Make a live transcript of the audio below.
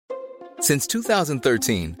Since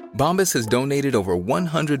 2013, Bombas has donated over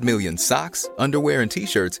 100 million socks, underwear, and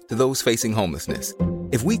T-shirts to those facing homelessness.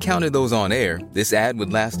 If we counted those on air, this ad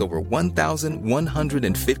would last over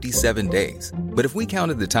 1,157 days. But if we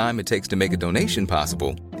counted the time it takes to make a donation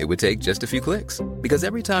possible, it would take just a few clicks. Because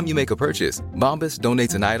every time you make a purchase, Bombas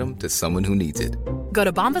donates an item to someone who needs it. Go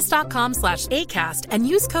to bombas.com/ACAST and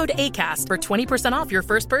use code ACAST for 20% off your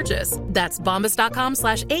first purchase. That's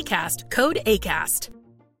bombas.com/ACAST, code ACAST.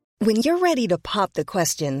 When you're ready to pop the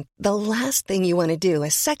question, the last thing you want to do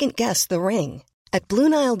is second-guess the ring. At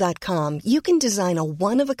BlueNile.com, you can design a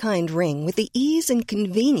one-of-a-kind ring with the ease and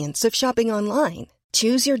convenience of shopping online.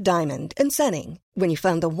 Choose your diamond and setting. When you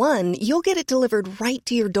find the one, you'll get it delivered right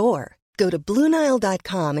to your door. Go to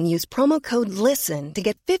BlueNile.com and use promo code LISTEN to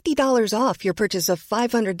get $50 off your purchase of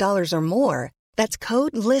 $500 or more. That's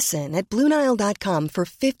code LISTEN at BlueNile.com for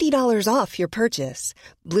 $50 off your purchase.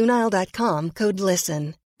 BlueNile.com, code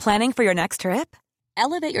LISTEN. Planning for your next trip?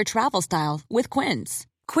 Elevate your travel style with Quince.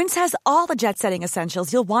 Quince has all the jet-setting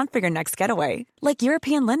essentials you'll want for your next getaway, like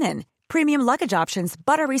European linen, premium luggage options,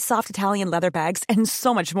 buttery soft Italian leather bags, and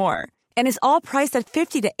so much more. And is all priced at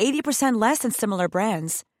 50 to 80% less than similar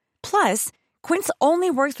brands. Plus, Quince only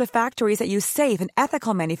works with factories that use safe and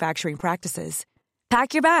ethical manufacturing practices.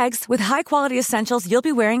 Pack your bags with high-quality essentials you'll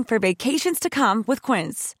be wearing for vacations to come with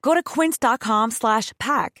Quince. Go to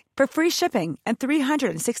quince.com/pack for free shipping and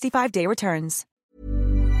 365-day returns.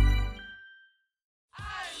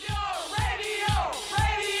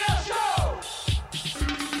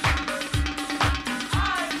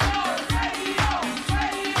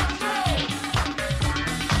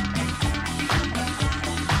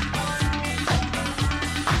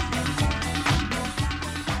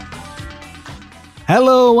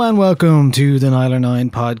 Hello and welcome to the Niall or Nine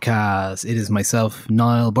podcast. It is myself,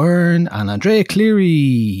 Niall Byrne, and Andrea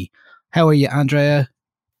Cleary. How are you, Andrea?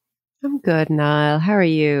 I'm good, Niall. How are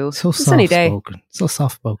you? So sunny day. Soft-spoken. So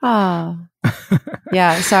soft-spoken. Oh.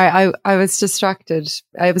 Yeah, sorry. I was distracted.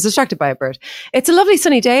 I was distracted by a bird. It's a lovely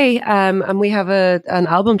sunny day, and we have an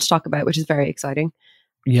album to talk about, which is very exciting.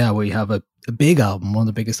 Yeah, we have a big album, one of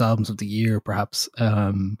the biggest albums of the year, perhaps.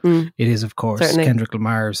 It is, of course, Certainly. Kendrick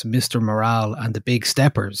Lamar's Mr. Morale and the Big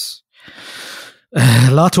Steppers.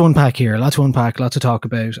 A lot to unpack here, a lot to talk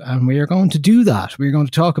about, and we are going to do that. We're going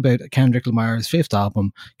to talk about Kendrick Lamar's fifth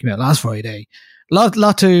album, came out last Friday.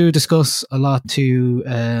 Lot to discuss, a lot to...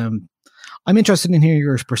 I'm interested in hearing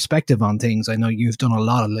your perspective on things. I know you've done a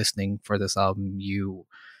lot of listening for this album. You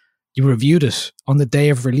reviewed it on the day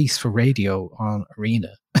of release for radio on Arena.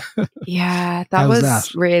 Yeah, that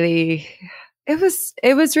was really... It was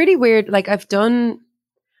really weird. Like I've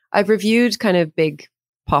reviewed kind of big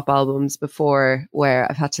pop albums before where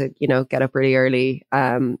I've had to, get up really early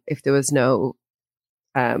if there was no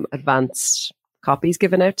advanced copies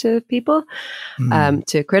given out to people,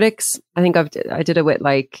 to critics. I think I did it with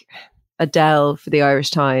like Adele for the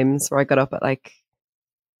Irish Times, where I got up at like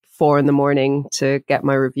 4 a.m. to get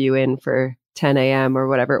my review in for 10 a.m. or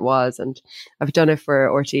whatever it was. And I've done it for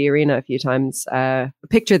RTÉ Arena a few times.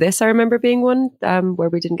 Picture This, I remember being one where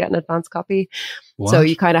we didn't get an advance copy. What? So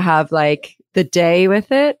you kind of have like the day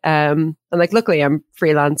with it. And like, luckily I'm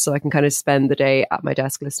freelance, so I can kind of spend the day at my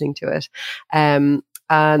desk listening to it. And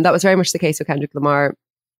that was very much the case with Kendrick Lamar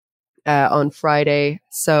on Friday.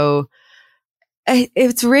 So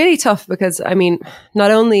it's really tough because, I mean, not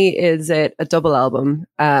only is it a double album,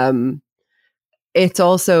 it's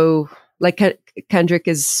also like Kendrick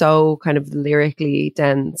is so kind of lyrically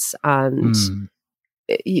dense, and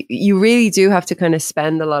you really do have to kind of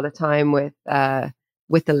spend a lot of time with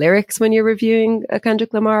the lyrics when you're reviewing a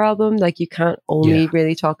Kendrick Lamar album. Like you can't only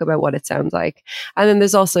really talk about what it sounds like. And then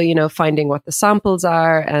there's also, finding what the samples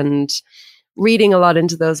are and reading a lot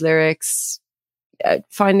into those lyrics,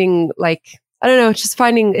 finding like, I don't know, just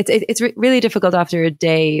finding it's really difficult after a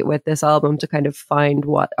day with this album to kind of find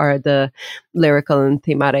what are the lyrical and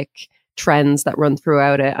thematic trends that run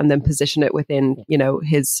throughout it, and then position it within,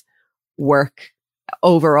 his work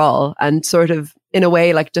overall, and sort of in a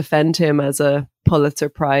way like defend him as a Pulitzer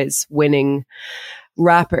Prize winning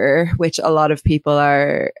rapper, which a lot of people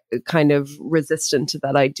are kind of resistant to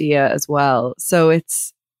that idea as well. So it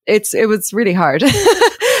was really hard.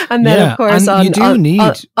 And then, of course,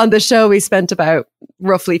 on the show, we spent about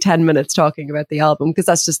roughly 10 minutes talking about the album, because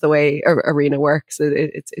that's just the way Arena works.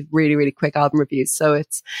 It's really, really quick album reviews. So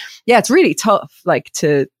it's really tough, like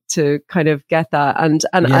to kind of get that. And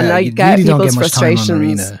I get really people's frustrations. Time on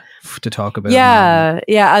Arena to talk about. Yeah.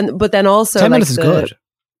 But then also 10 minutes is good.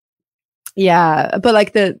 Yeah. But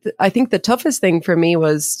like I think the toughest thing for me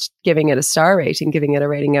was giving it a star rating, giving it a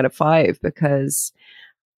rating out of 5, because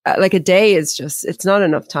like a day is just, it's not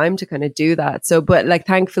enough time to kind of do that. So, but like,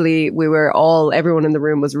 thankfully everyone in the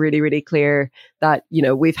room was really, really clear that, you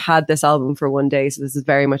know, we've had this album for one day. So this is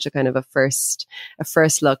very much a kind of a first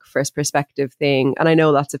look, first perspective thing. And I know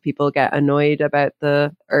lots of people get annoyed about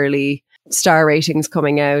the early star ratings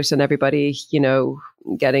coming out and everybody, you know,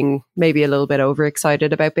 getting maybe a little bit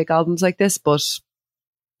overexcited about big albums like this, but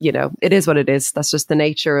you know, it is what it is. That's just the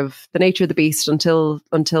nature of the beast until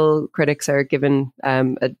critics are given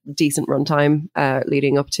a decent runtime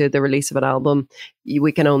leading up to the release of an album.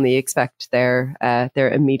 We can only expect their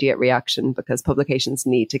immediate reaction because publications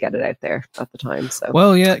need to get it out there at the time. So,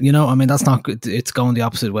 well, yeah, you know, I mean, that's not good. It's going the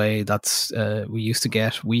opposite way. That's we used to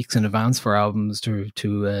get weeks in advance for albums to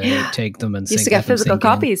take them and used to get physical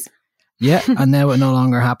copies. Yeah, and now it no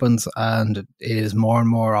longer happens, and it is more and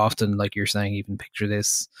more often, like you're saying, even Picture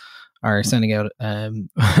This are sending out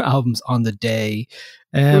albums on the day.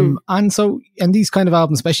 And these kind of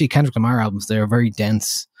albums, especially Kendrick Lamar albums, they're very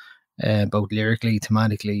dense, both lyrically,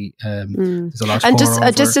 thematically. There's a lot. And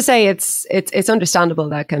just to say, it's understandable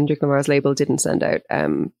that Kendrick Lamar's label didn't send out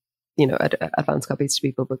you know, advance copies to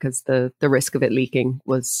people because the risk of it leaking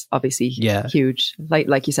was obviously huge.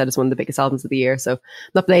 Like you said, it's one of the biggest albums of the year. So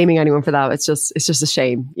not blaming anyone for that. It's just a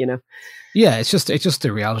shame, you know. Yeah, it's just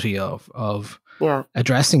the reality of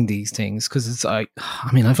addressing these things, because it's like, I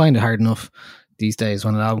mean, I find it hard enough these days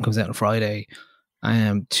when an album comes out on Friday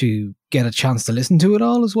to get a chance to listen to it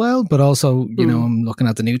all as well. But also, you know, I'm looking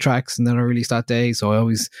at the new tracks and then I release that day. So I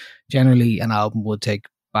always generally an album would take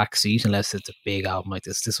back seat unless it's a big album like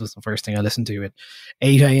this. This was the first thing I listened to at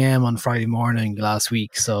 8 a.m. on Friday morning last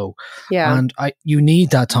week. So yeah, and you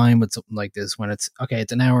need that time with something like this when it's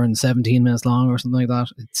an hour and 17 minutes long or something like that.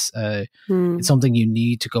 It's something you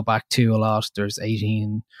need to go back to a lot. There's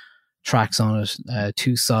 18 tracks on it,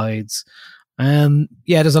 2 sides.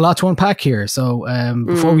 There's a lot to unpack here. So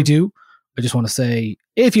before we do, I just want to say,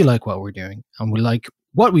 if you like what we're doing and we like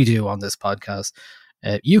what we do on this podcast,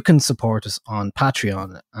 you can support us on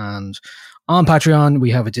Patreon. And on Patreon, we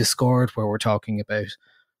have a Discord where we're talking about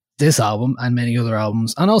this album and many other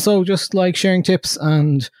albums, and also just like sharing tips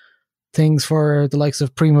and things for the likes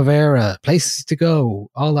of Primavera, places to go,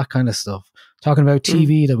 all that kind of stuff. Talking about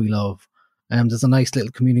TV that we love. There's a nice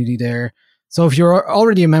little community there. So if you're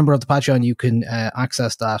already a member of the Patreon, you can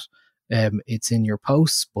access that. It's in your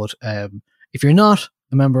posts. But if you're not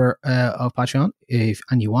a member of Patreon,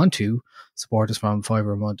 and you want to support us from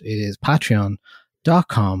 $5 a month, it is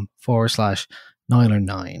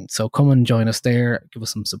patreon.com/Nialler9. So come and join us there, give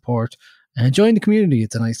us some support, and join the community.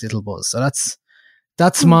 It's a nice little buzz. So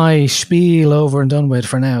that's my spiel over and done with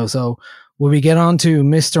for now. So will we get on to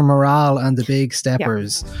Mr. Morale and the Big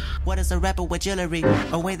Steppers? Yeah. What is a rapper with jewelry?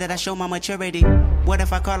 A way that I show my maturity. What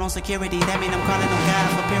if I call on security? That mean I'm calling on God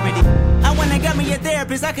for purity. I went and got me a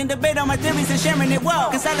therapist. I can debate on my theories and sharing it.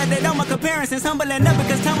 Whoa. Consolidate all my comparisons. Humbling up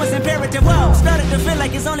because time was imperative. Whoa. Started to feel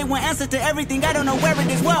like it's only one answer to everything. I don't know where it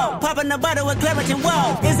is. Whoa. Popping a bottle with Claritin.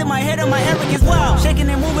 Whoa. Is it my head or my arrogance? Whoa. Shaking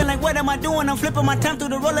and moving like what am I doing? I'm flipping my time through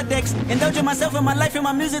the Rolodex. Indulging myself in my life and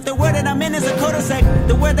my music. The word that I'm in is a cul-de-sac.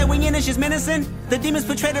 The word that we in is just menacing. The demons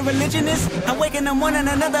portray the religionist. I wake in the morning,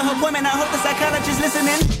 another appointment. I hope the psychologist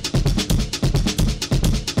listening.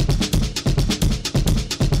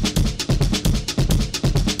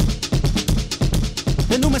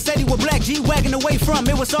 The new Mercedes with black G-Wagon away from.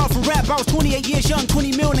 It was all for rap. I was 28 years young,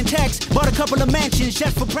 20 million in tax. Bought a couple of mansions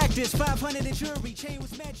just for practice. 500 in jewelry. Chain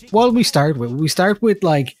was magic. Well, we start with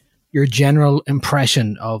like your general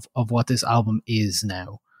impression of what this album is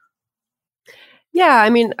now. Yeah, I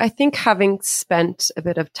mean, I think having spent a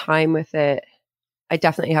bit of time with it, I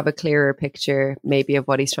definitely have a clearer picture maybe of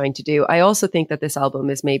what he's trying to do. I also think that this album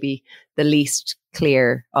is maybe the least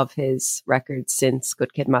clear of his records since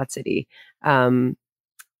Good Kid, Mad City.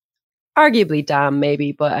 Arguably Damn,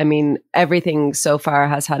 maybe, but I mean, everything so far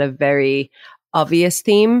has had a very obvious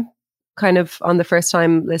theme kind of on the first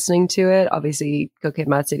time listening to it. Obviously, Good Kid,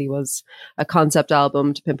 Mad City was a concept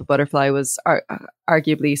album. To Pimp a Butterfly was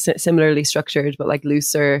arguably similarly structured, but like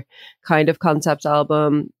looser kind of concept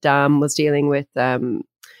album. Damn was dealing with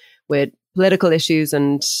political issues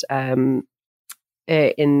and in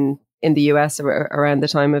the US around the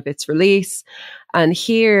time of its release. And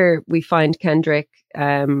here we find Kendrick,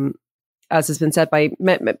 as has been said by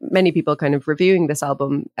many people kind of reviewing this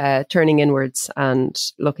album, turning inwards and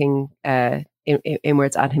looking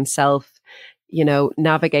inwards at himself, you know,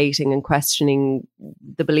 navigating and questioning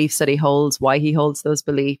the beliefs that he holds, why he holds those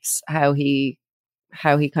beliefs, how he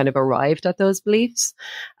kind of arrived at those beliefs.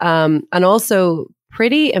 And also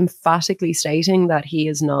pretty emphatically stating that he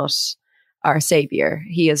is not our savior.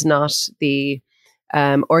 He is not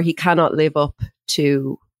or he cannot live up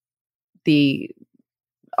to the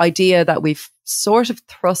idea that we've sort of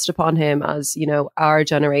thrust upon him as, you know, our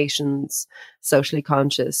generation's socially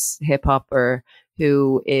conscious hip hopper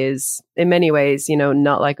who is in many ways, you know,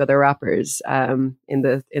 not like other rappers, in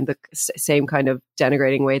the same kind of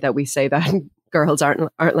denigrating way that we say that girls aren't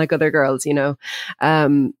like other girls, you know.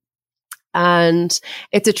 And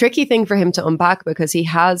it's a tricky thing for him to unpack because he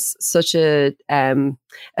has such a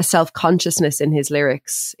self-consciousness in his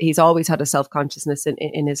lyrics. He's always had a self-consciousness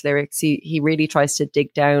in his lyrics. He really tries to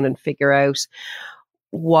dig down and figure out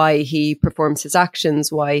why he performs his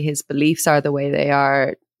actions, why his beliefs are the way they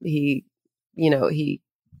are. He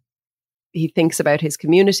thinks about his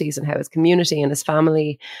communities and how his community and his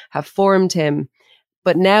family have formed him.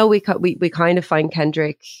 But now we kind of find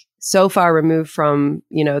Kendrick so far removed from,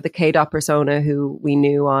 you know, the K-Dot persona who we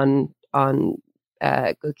knew on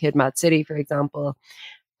Good Kid, Mad City, for example,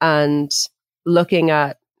 and looking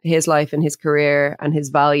at his life and his career and his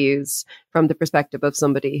values from the perspective of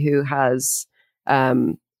somebody who has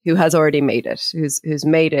already made it, who's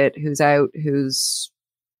made it, who's out, who's,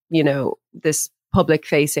 you know, this public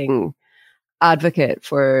facing advocate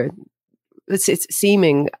for it's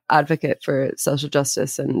seeming advocate for social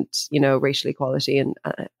justice and, you know, racial equality and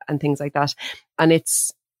things like that. And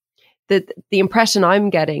it's the impression I'm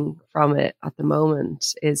getting from it at the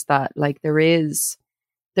moment is that, like, there is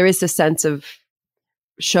this sense of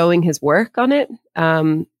showing his work on it,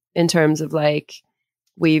 in terms of, like,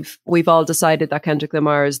 we've all decided that Kendrick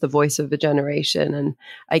Lamar is the voice of a generation, and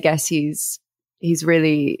I guess he's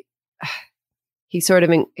sort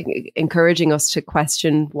of encouraging us to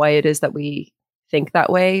question why it is that we think that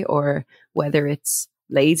way, or whether it's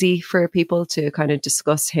lazy for people to kind of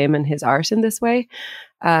discuss him and his art in this way,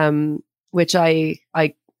 which I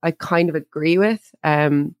kind of agree with.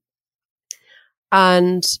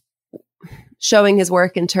 And showing his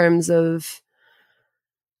work in terms of,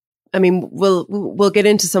 I mean, we'll get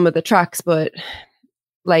into some of the tracks, but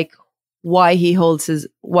like why he holds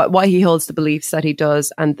the beliefs that he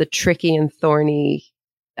does, and the tricky and thorny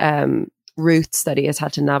routes that he has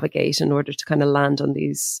had to navigate in order to kind of land on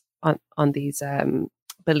these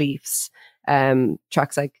beliefs.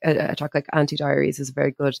 Tracks like a track like Anti-Diaries is a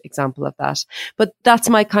very good example of that. But that's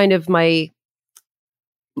my kind of my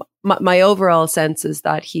overall sense is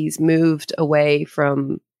that he's moved away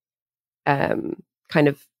from kind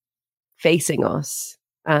of facing us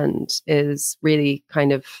and is really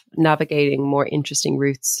kind of navigating more interesting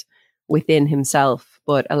routes within himself,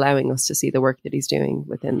 but allowing us to see the work that he's doing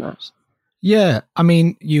within that. Yeah, I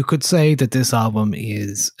mean, you could say that this album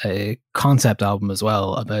is a concept album as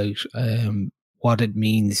well about what it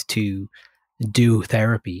means to do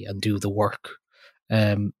therapy and do the work.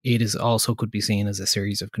 It is also could be seen as a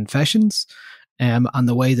series of confessions, and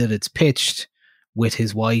the way that it's pitched with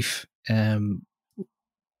his wife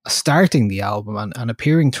starting the album and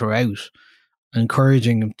appearing throughout,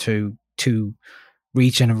 encouraging him to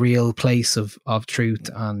reach in a real place of truth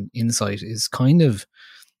and insight is quite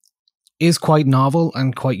novel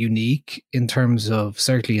and quite unique in terms of,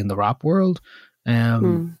 certainly in the rap world.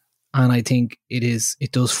 And I think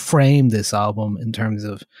it does frame this album in terms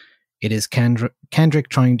of, it is Kendrick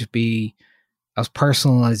trying to be as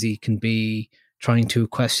personal as he can be, trying to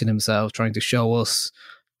question himself, trying to show us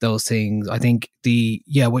those things. I think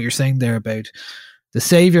what you're saying there about the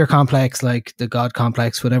savior complex, like the God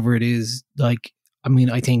complex, whatever it is, like, I mean,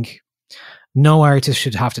 I think no artist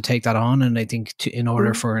should have to take that on. And I think in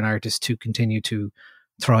order for an artist to continue to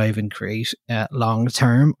thrive and create long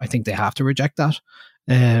term, I think they have to reject that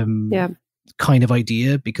kind of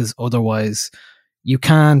idea, because otherwise you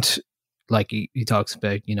can't, like he talks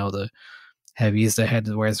about, you know, the heavy is the head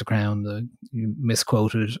that wears the crown, the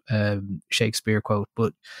misquoted Shakespeare quote,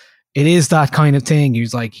 but it is that kind of thing.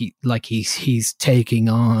 He's taking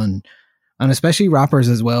on, and especially rappers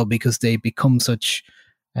as well, because they become such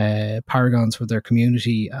paragons for their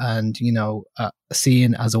community, and, you know,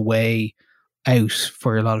 seen as a way out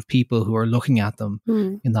for a lot of people who are looking at them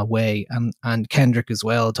in that way. And Kendrick as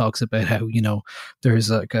well talks about how, you know, there's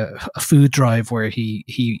like a food drive where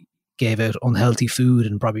he gave out unhealthy food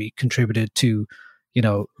and probably contributed to, you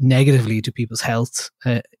know, negatively to people's health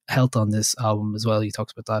on this album as well. He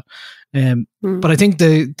talks about that. But I think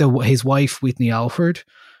his wife, Whitney Alford,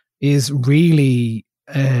 is really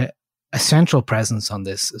a central presence on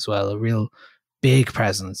this as well, a real big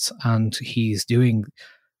presence. And he's doing,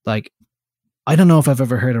 like, I don't know if I've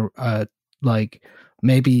ever heard like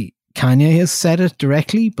maybe Kanye has said it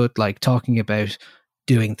directly, but like talking about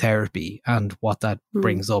doing therapy and what that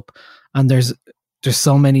brings up. And there's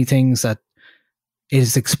so many things that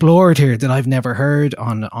is explored here that I've never heard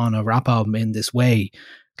on a rap album in this way.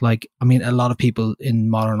 like, I mean, a lot of people in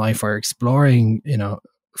modern life are exploring, you know,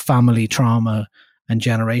 family trauma and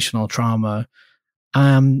generational trauma,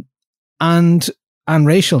 and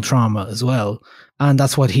racial trauma as well. And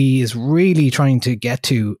that's what he is really trying to get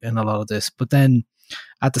to in a lot of this. But then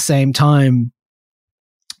at the same time,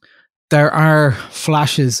 there are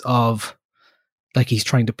flashes of, like, he's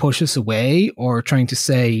trying to push us away, or trying to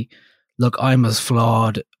say, look, I'm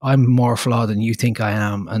more flawed than you think I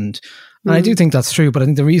am. And I do think that's true. But I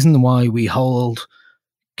think the reason why we hold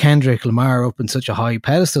Kendrick Lamar up in such a high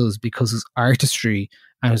pedestal is because his artistry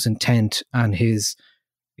and his intent and his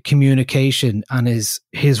communication and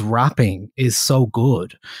his rapping is so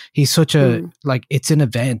good. He's such a, like, it's an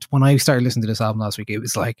event. When I started listening to this album last week, it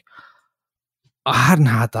was like, I hadn't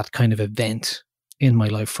had that kind of event in my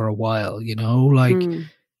life for a while, you know, like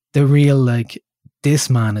the real, like,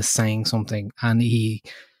 this man is saying something,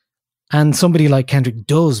 and somebody like Kendrick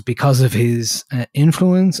does, because of his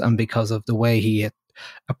influence and because of the way he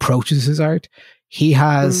approaches his art. He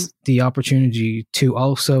has the opportunity to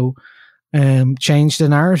also change the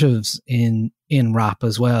narratives in rap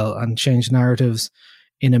as well, and change narratives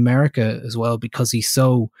in America as well, because he's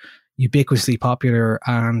so ubiquitously popular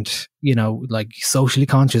and, you know, like, socially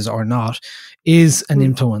conscious or not, is an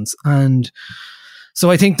influence. And so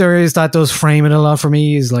I think there is, that does frame it a lot for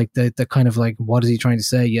me, is like the kind of like, what is he trying to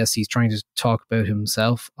say? Yes, he's trying to talk about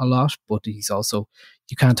himself a lot, but he's also,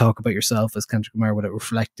 you can't talk about yourself as Kendrick Lamar without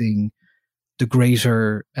reflecting the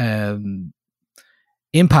greater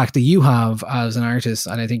impact that you have as an artist.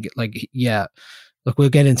 And I think, like, yeah, look, we'll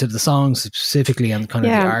get into the songs specifically and kind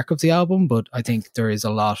of the arc of the album, but I think there is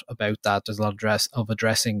a lot about that. There's a lot of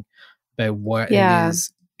addressing about what it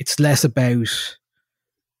is. It's less about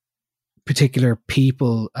particular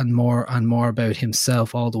people and more about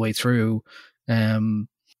himself all the way through.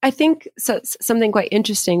 I think something quite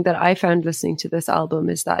interesting that I found listening to this album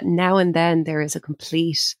is that now and then there is a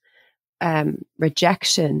complete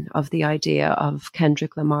rejection of the idea of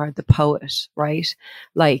Kendrick Lamar, the poet, right?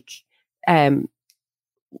 Like, the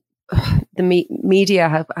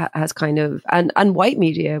media has kind of, and white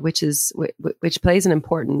media, which plays an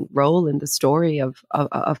important role in the story of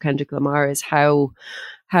Kendrick Lamar, is how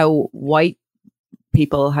white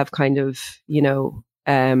people have kind of, you know,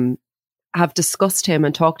 have discussed him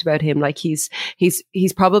and talked about him like he's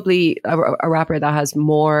probably a rapper that has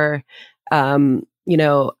more, you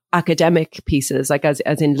know, academic pieces, like as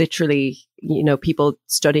in literally, you know, people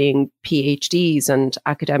studying PhDs and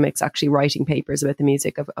academics actually writing papers about the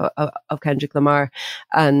music of Kendrick Lamar.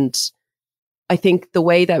 And I think the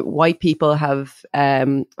way that white people have,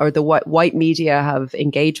 or the white media have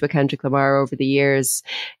engaged with Kendrick Lamar over the years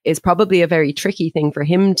is probably a very tricky thing for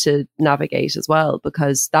him to navigate as well,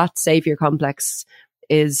 because that savior complex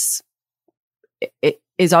is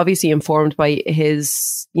obviously informed by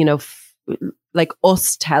his, you know, like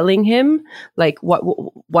us telling him, like what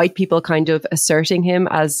white people kind of asserting him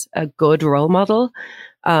as a good role model,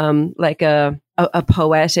 like a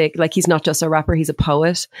poetic, like he's not just a rapper, he's a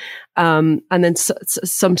poet. And then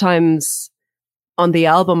sometimes on the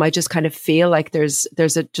album, I just kind of feel like there's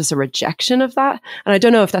just a rejection of that. And I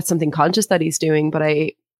don't know if that's something conscious that he's doing, but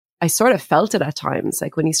I sort of felt it at times.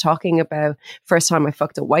 Like when he's talking about first time I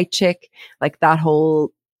fucked a white chick, like that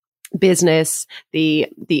whole business, the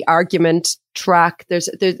argument track,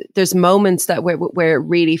 there's moments that where it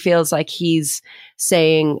really feels like he's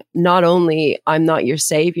saying not only I'm not your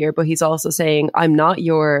savior, but he's also saying I'm not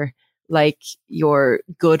your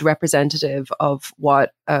good representative of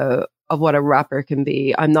what a rapper can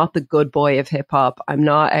be. I'm not the good boy of hip hop. I'm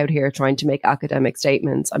not out here trying to make academic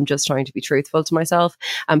statements. I'm just trying to be truthful to myself.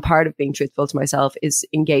 And part of being truthful to myself is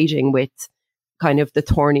engaging with kind of the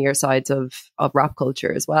thornier sides of rap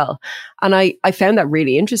culture as well. And I found that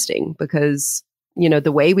really interesting because, you know,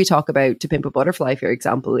 the way we talk about To Pimp a Butterfly, for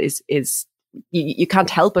example, is you can't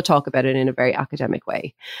help but talk about it in a very academic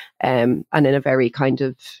way, and in a very kind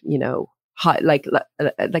of, you know, high, like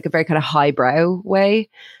a very kind of highbrow way,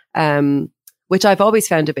 which I've always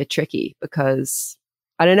found a bit tricky because,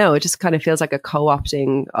 I don't know, it just kind of feels like a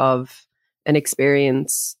co-opting of an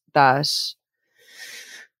experience that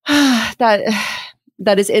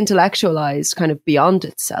is intellectualized kind of beyond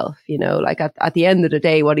itself, you know, like at the end of the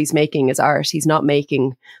day, what he's making is art. He's not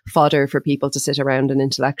making fodder for people to sit around and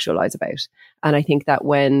intellectualize about. And I think that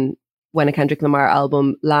when a Kendrick Lamar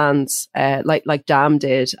album lands, like Damn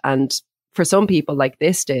did, and for some people like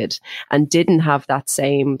this did, and didn't have that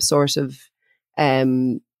same sort of, I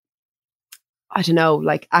don't know,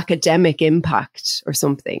 like academic impact or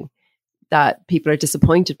something, that people are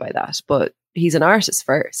disappointed by that. But he's an artist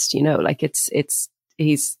first, you know, like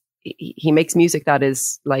he makes music that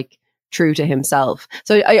is like true to himself.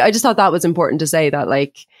 So I just thought that was important to say, that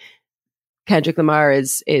like Kendrick Lamar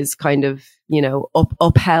is kind of, you know,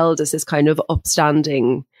 upheld as this kind of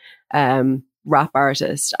upstanding rap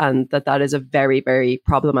artist, and that is a very, very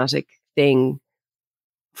problematic thing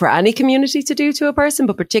for any community to do to a person,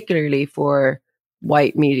 but particularly for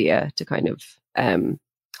white media to kind of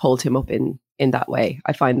hold him up in that way.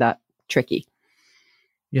 I find that tricky.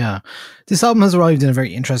 Yeah, this album has arrived in a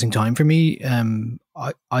very interesting time for me.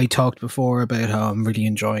 I talked before about how I'm really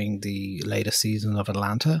enjoying the latest season of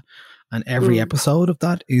Atlanta, and every episode of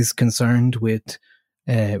that is concerned with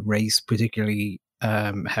race, particularly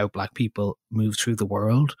how Black people move through the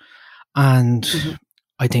world. And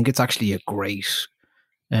I think it's actually a great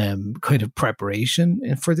kind of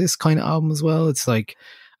preparation for this kind of album as well. It's like,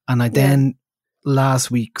 and I then last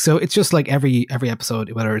week, so it's just like every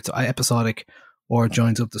episode, whether it's episodic or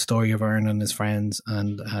joins up the story of Ern and his friends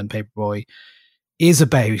and Paperboy, is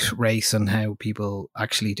about race and how people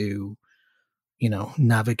actually do, you know,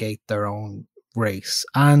 navigate their own race.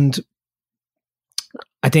 And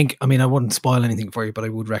I think, I mean, I wouldn't spoil anything for you, but I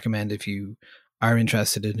would recommend, if you are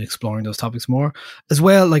interested in exploring those topics more as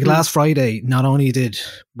well. Like last Friday, not only did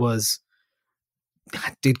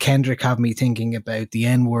Kendrick have me thinking about the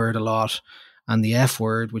N word a lot and the F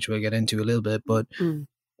word, which we'll get into a little bit, but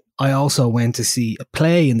I also went to see a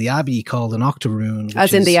play in the Abbey called An Octoroon.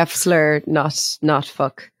 As in the F slur, not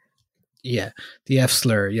fuck. Yeah, the F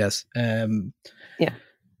slur, yes. Yeah.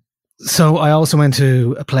 So I also went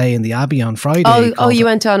to a play in the Abbey on Friday. Oh, you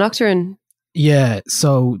went to An Octoroon? Yeah,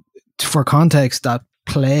 so for context, that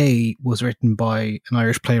play was written by an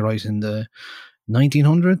Irish playwright in the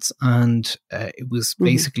 1900s, and it was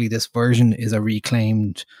basically, this version is a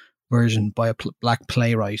reclaimed version by a black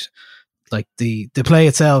playwright. Like the play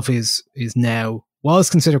itself was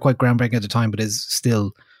considered quite groundbreaking at the time, but is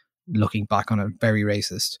still, looking back on it, very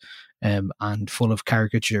racist and full of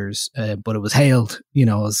caricatures. But it was hailed, you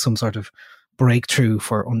know, as some sort of breakthrough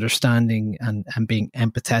for understanding and being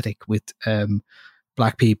empathetic with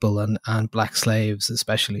Black people and Black slaves,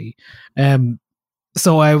 especially.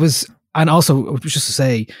 So I was, and also just to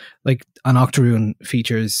say, like, An Octoroon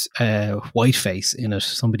features whiteface in it,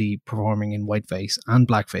 somebody performing in whiteface and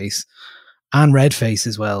blackface and redface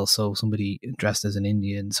as well. So somebody dressed as an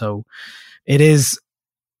Indian. So it is,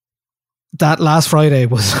 that last Friday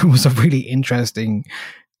was a really interesting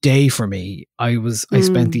day for me. I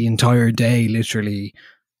spent the entire day literally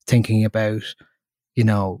thinking about, you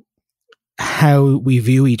know, how we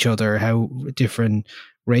view each other, how different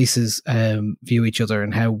races view each other,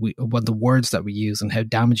 and what the words that we use and how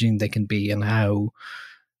damaging they can be, and how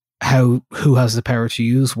who has the power to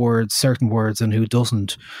use certain words and who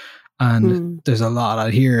doesn't. And there's a lot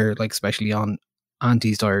out here, like especially on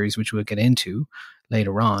Auntie's Diaries, which we'll get into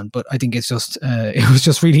later on. But I think it's just it was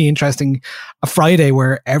just really interesting, a Friday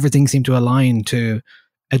where everything seemed to align to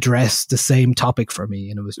address the same topic for me,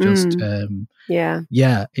 and it was just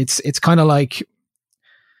it's kind of like,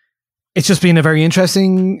 it's just been a very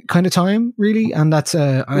interesting kind of time, really. And that's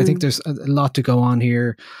I think there's a lot to go on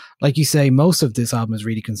here. Like you say, most of this album is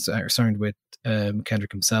really concerned with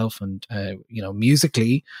Kendrick himself, and you know,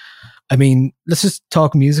 musically. I mean, let's just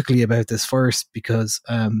talk musically about this first, because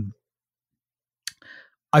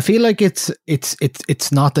I feel like it's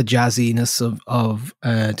not the jazziness of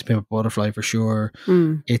To Pimp a Butterfly, for sure.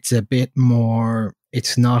 It's a bit more,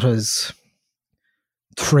 it's not as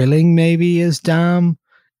thrilling maybe as Damn,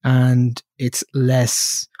 and it's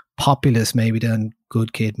less populous maybe than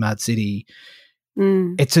Good Kid, Mad City.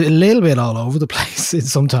 It's a little bit all over the place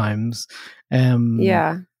sometimes. How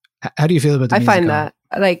do you feel about the music? I find that,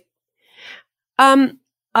 like,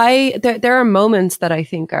 there are moments that I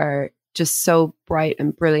think are just so bright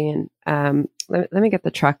and brilliant. Let me get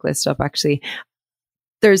the track list up. Actually,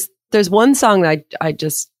 there's one song that I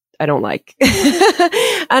don't like,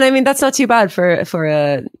 and I mean, that's not too bad for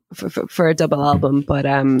a double album. But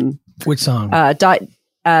which song? Die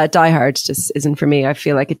Hard just isn't for me. I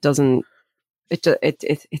feel like it doesn't.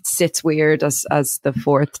 It sits weird as the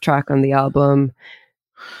fourth track on the album.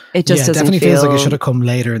 It just doesn't definitely feels like it should have come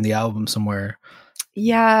later in the album somewhere.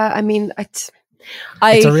 Yeah, I mean, it's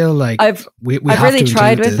a real, like, I've really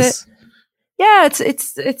tried with it. Yeah,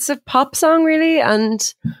 it's a pop song, really,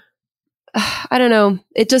 and I don't know.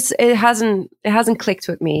 It hasn't clicked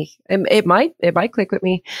with me. It might click with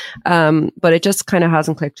me, but it just kind of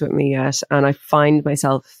hasn't clicked with me yet, and I find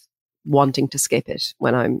myself wanting to skip it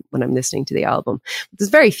when I'm listening to the album. There's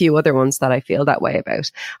very few other ones that I feel that way about.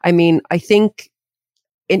 I mean, I think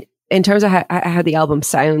in terms of how the album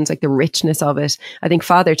sounds, like the richness of it, I think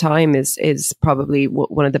Father Time is probably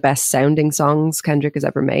one of the best sounding songs Kendrick has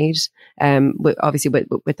ever made. Obviously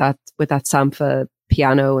with that Sampha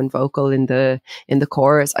piano and vocal in the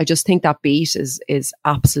chorus, I just think that beat is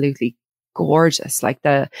absolutely gorgeous. Like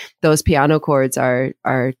those piano chords are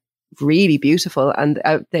really beautiful, and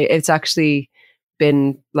it's actually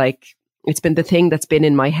been like, it's been the thing that's been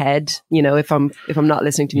in my head, you know, if I'm not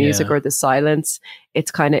listening to music or the silence,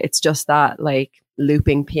 it's just that like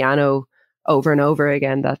looping piano over and over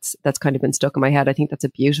again. That's kind of been stuck in my head. I think that's a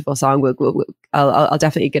beautiful song. I'll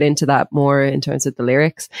definitely get into that more in terms of the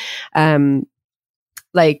lyrics.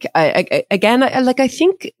 Like I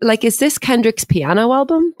think like, is this Kendrick's piano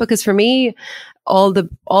album? Because for me, all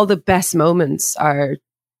the best moments are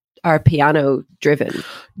piano driven.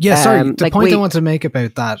 Yeah, sorry. The point I want to make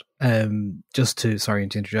about that, sorry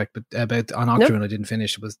to interject, but about On Octoroon, I didn't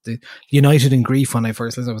finish, was the United in Grief. When I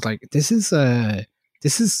first listened, I was like, this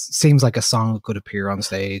seems like a song that could appear on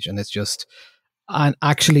stage, and it's just, and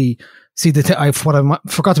actually, see, what I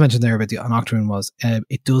forgot to mention there about the On Octoroon was,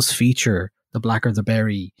 it does feature The Blacker the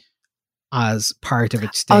Berry as part of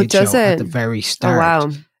its stage show at the very start. Oh,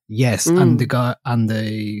 wow. Yes, and the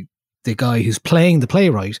guy who's playing the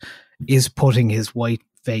playwright is putting his white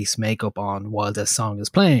face makeup on while this song is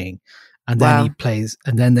playing, and then he plays,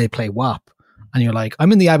 and then they play WAP, and you're like,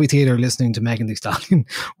 I'm in the Abbey Theatre listening to Megan Thee Stallion.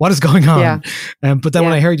 What is going on? But then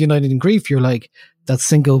when I heard United in Grief, you're like, that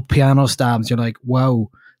single piano stabs, you're like, wow,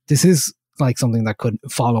 this is like something that could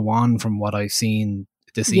follow on from what I've seen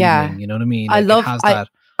this evening. You know what I mean? Like,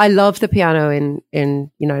 I love the piano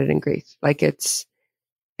in United in Grief. Like it's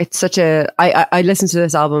such a, I listened to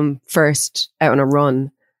this album first out on a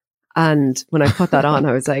run, and when I put that on,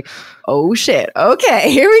 I was like, oh shit, okay,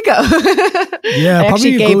 here we go. Yeah, I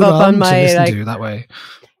actually gave up on my, like, that way.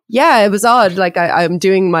 Yeah, it was odd. Like I'm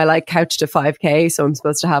doing my like couch to 5K, so I'm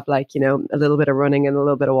supposed to have like, you know, a little bit of running and a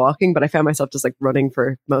little bit of walking, but I found myself just like running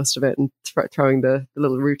for most of it and throwing the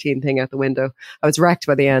little routine thing out the window. I was wrecked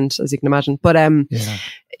by the end, as you can imagine. But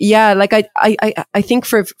like I think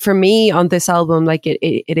for me on this album, like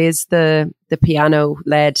it is the piano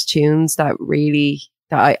led tunes that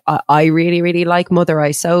I really, really like. Mother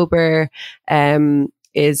I Sober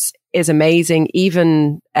is amazing.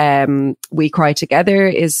 Even We Cry Together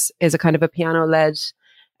is a kind of a piano led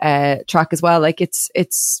track as well. Like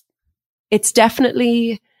it's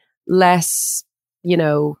definitely less, you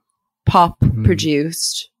know, pop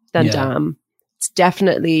produced than Damn. It's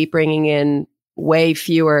definitely bringing in way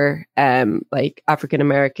fewer like African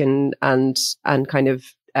American and kind of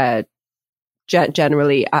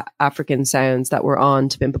generally African sounds that were on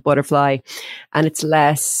To Pimp a Butterfly, and it's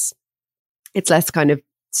less kind of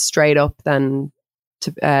straight up than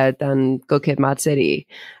Good Kid, Mad City,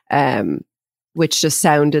 which just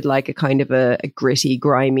sounded like a kind of a gritty,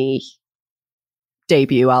 grimy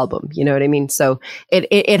debut album. You know what I mean? So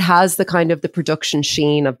it has the kind of the production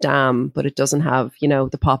sheen of Damn, but it doesn't have, you know,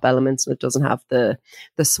 the pop elements, and it doesn't have the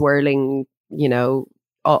swirling, you know,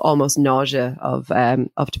 almost nausea of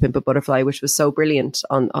To Pimp a Butterfly, which was so brilliant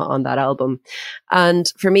on that album. And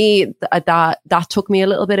for me, that took me a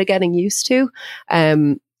little bit of getting used to.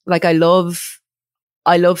 Like I love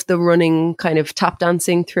the running kind of tap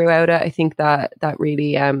dancing throughout it. I think that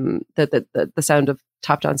really the sound of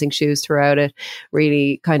tap dancing shoes throughout it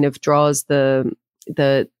really kind of draws the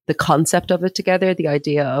concept of it together. The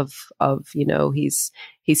idea of you know, he's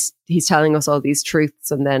telling us all these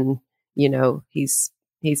truths, and then, you know, he's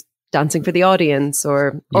dancing for the audience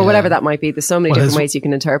or whatever that might be. There's so many different ways you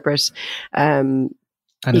can interpret. And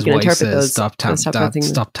his wife says, stop tap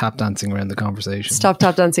dancing around the conversation. Stop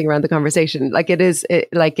tap dancing around the conversation. Like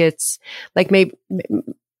it's like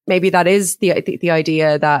maybe that is the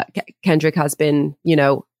idea that Kendrick has been, you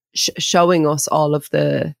know, showing us all of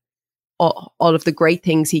the great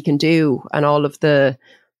things he can do, and all of the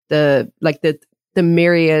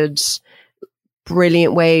myriad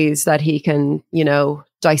brilliant ways that he can, you know,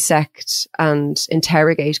 dissect and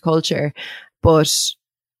interrogate culture. But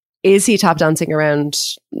is he tap dancing around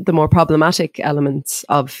the more problematic elements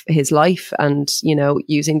of his life, and, you know,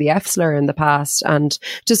 using the F slur in the past, and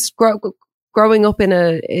just growing up in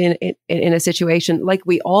a situation like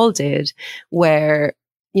we all did, where,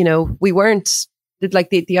 you know, we weren't, like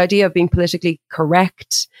the idea of being politically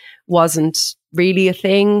correct wasn't really a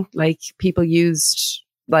thing. Like people used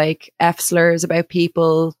like F slurs about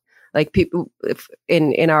people, like people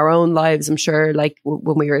in our own lives. I'm sure, like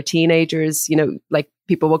when we were teenagers, you know, like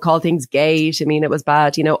people would call things gay to mean it was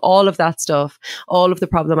bad, you know, all of that stuff, all of the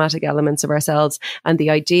problematic elements of ourselves. And the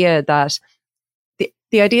idea that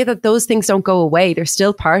the idea that those things don't go away. They're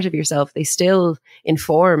still part of yourself. They still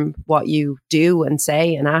inform what you do and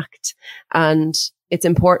say and act. And it's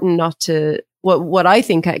important not to, what I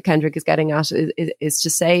think Kendrick is getting at is to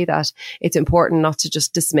say that it's important not to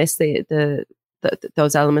just dismiss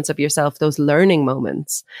those elements of yourself, those learning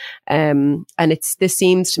moments. And this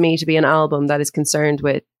seems to me to be an album that is concerned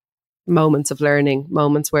with moments of learning,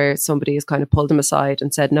 moments where somebody has kind of pulled him aside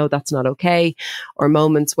and said, no, that's not okay. Or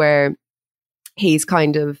moments where he's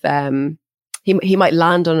kind of, he might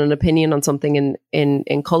land on an opinion on something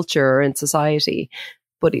in culture or in society,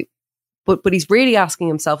 but he's really asking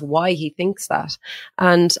himself why he thinks that.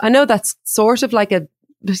 And I know that's sort of like a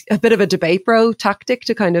bit of a debate bro tactic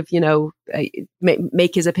to kind of,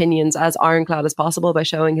 make his opinions as ironclad as possible by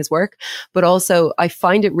showing his work. But also I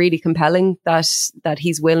find it really compelling that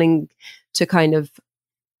he's willing to kind of,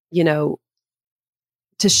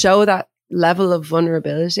 to show that level of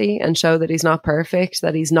vulnerability and show that he's not perfect,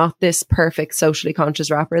 that he's not this perfect socially conscious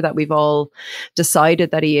rapper that we've all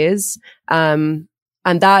decided that he is. And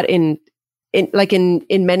that in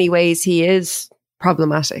many ways he is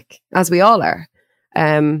problematic, as we all are.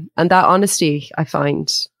 And that honesty I find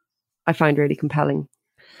really compelling.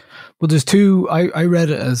 Well, there's two. I read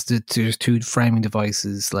it as there's two framing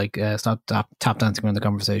devices. Like stop tap dancing around the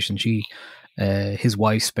conversation. His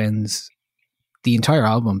wife spends the entire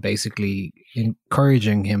album basically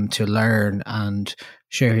encouraging him to learn and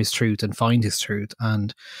share his truth and find his truth,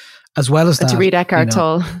 and as well as that, to read Eckhart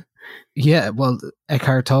Tolle. Yeah, well,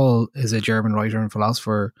 Eckhart Tolle is a German writer and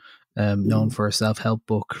philosopher. Known for a self-help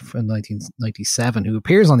book from 1997, who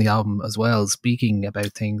appears on the album as well, speaking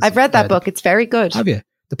about things. I've read that book. It's very good. Have you?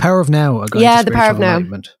 The Power of Now. The Power of Now.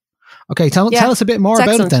 Okay, tell us a bit more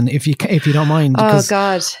about it then, if you don't mind. Oh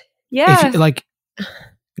God, yeah.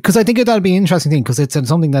 Because I think that'd be an interesting thing, because it's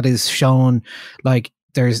something that is shown, like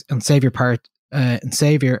there's in Savior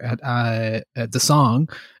at the song.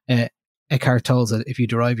 Eckhart Tolle that if you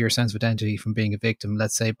derive your sense of identity from being a victim,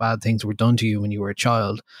 let's say bad things were done to you when you were a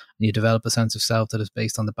child, and you develop a sense of self that is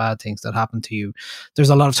based on the bad things that happened to you. There's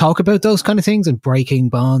a lot of talk about those kind of things and breaking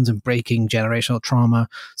bonds and breaking generational trauma.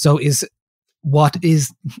 So can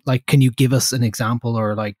you give us an example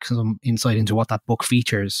or like some insight into what that book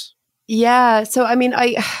features? Yeah. So, I mean,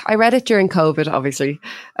 I read it during COVID, obviously,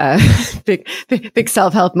 big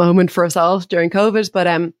self-help moment for us all during COVID.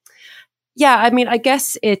 But, yeah, I mean, I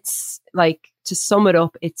guess it's like, to sum it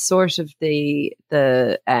up, it's sort of he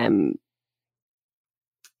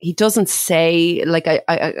doesn't say, like,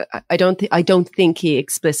 I don't think he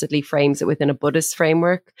explicitly frames it within a Buddhist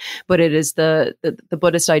framework, but it is the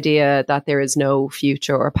Buddhist idea that there is no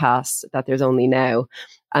future or past, that there's only now.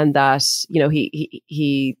 And that,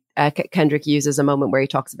 Kendrick uses a moment where he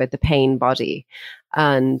talks about the pain body.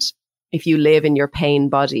 And if you live in your pain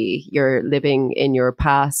body, you're living in your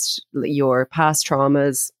past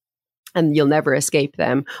traumas, and you'll never escape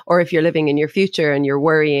them. Or if you're living in your future and you're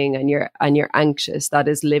worrying and you're anxious, that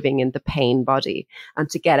is living in the pain body. And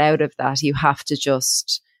to get out of that, you have to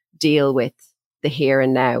just deal with the here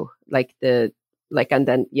and now, and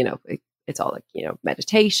then, it's all like,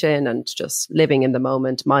 meditation and just living in the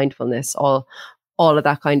moment, mindfulness, all of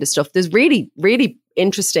that kind of stuff. There's really, really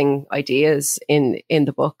interesting ideas in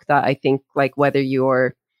the book that I think, like, whether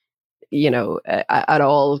you're, at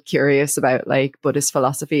all curious about like Buddhist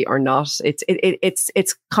philosophy or not, it's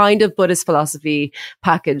kind of Buddhist philosophy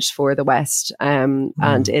packaged for the West, and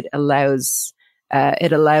it allows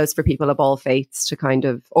for people of all faiths to kind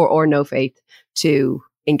of or no faith to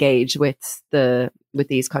engage with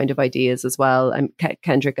these kind of ideas as well. And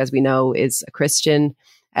Kendrick, as we know, is a Christian.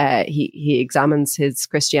 He examines his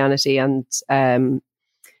Christianity and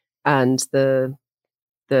the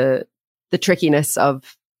trickiness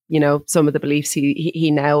of some of the beliefs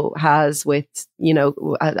he now has with,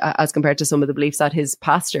 as compared to some of the beliefs that his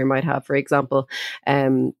pastor might have, for example,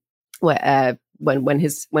 when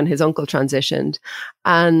his uncle transitioned.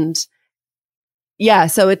 And yeah,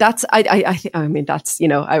 so that's, I mean, that's,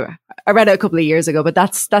 I read it a couple of years ago, but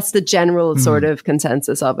that's the general sort of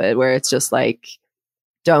consensus of it, where it's just like,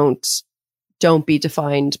 don't be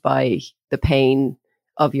defined by the pain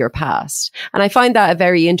of your past. And I find that a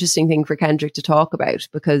very interesting thing for Kendrick to talk about,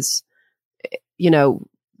 because,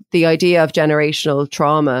 the idea of generational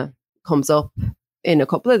trauma comes up in a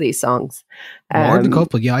couple of these songs. More than a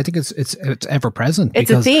couple, yeah. I think it's ever present.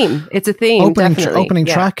 It's a theme. It's a theme. Opening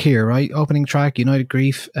track here, right? Opening track, United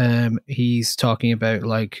Grief. He's talking about,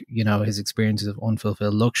 like, his experiences of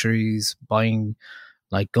unfulfilled luxuries, buying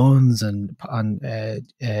like guns and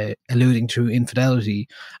alluding to infidelity.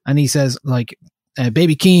 And he says, like,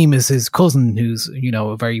 Baby Keem is his cousin, who's, you know,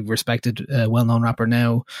 a very respected, well-known rapper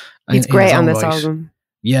now. He's great on this album.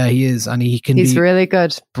 Yeah, he is, and he's really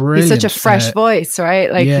good. Brilliant. He's such a fresh voice,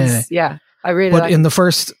 right? Like, I really. But in the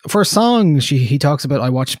first song, he talks about I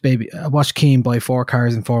watched Keem buy 4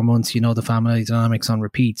 cars in 4 months. You know, the family dynamics on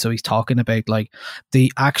repeat. So he's talking about like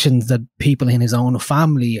the actions that people in his own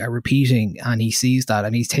family are repeating, and he sees that,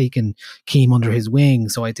 and he's taken Keem under his wing.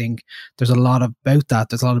 So I think there's a lot about that.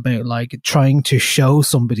 There's a lot about like trying to show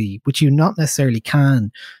somebody, which you not necessarily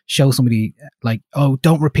can show somebody, like, oh,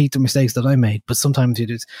 don't repeat the mistakes that I made. But sometimes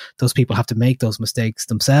those people have to make those mistakes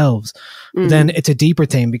themselves. But then it's a deeper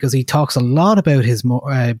thing, because he talks a lot about his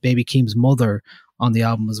Baby Keem's mother on the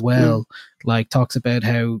album as well. Like, talks about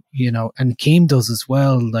how, you know, and Keem does as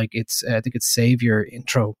well. Like, it's I think it's Savior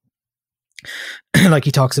intro. Like,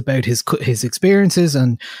 he talks about his experiences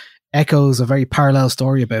and echoes a very parallel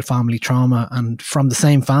story about family trauma, and from the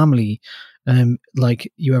same family.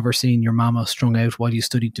 Like, you ever seen your mama strung out while you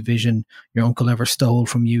studied division? Your uncle ever stole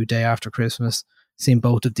from you day after Christmas? Seen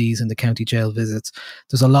both of these in the county jail visits.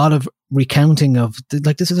 There's a lot of recounting of,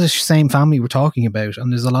 like, this is the same family we're talking about,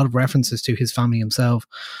 and there's a lot of references to his family himself.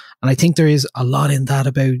 And I think there is a lot in that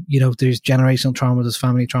about, you know, there's generational trauma, there's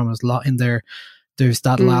family trauma, there's a lot in there. There's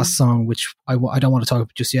that last song, which I don't want to talk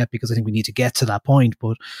about just yet, because I think we need to get to that point.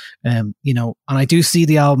 But, you know, and I do see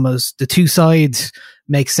the album as the two sides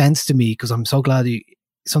make sense to me, because I'm so glad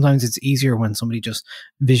sometimes it's easier when somebody just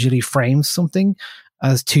visually frames something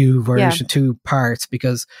as two parts,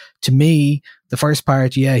 because to me, the first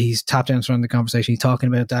part, he's tap dancing around the conversation. He's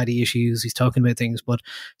talking about daddy issues. He's talking about things, but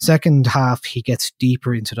second half, he gets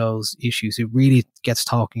deeper into those issues. He really gets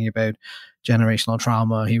talking about generational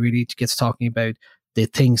trauma. He really gets talking about the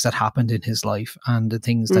things that happened in his life, and the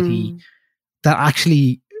things that that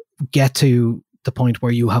actually get to the point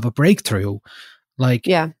where you have a breakthrough. Like,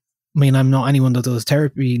 I mean, I'm not anyone that does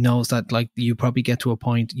therapy knows that, like, you probably get to a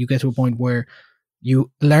point where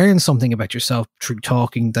you learn something about yourself through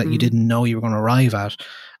talking that you didn't know you were going to arrive at.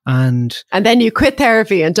 And then you quit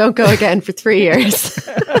therapy and don't go again for 3 years.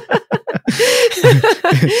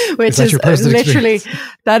 Which is literally,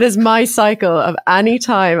 that is my cycle of any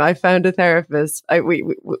time I found a therapist.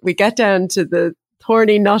 We get down to the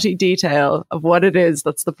thorny, knotty detail of what it is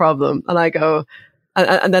that's the problem. And I go,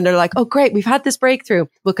 and then they're like, oh, great, we've had this breakthrough.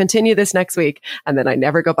 We'll continue this next week. And then I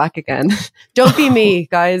never go back again. Don't be me,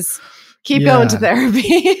 guys. Keep going to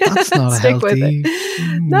therapy. That's not Stick healthy. with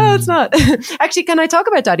it. No, it's not. Actually, can I talk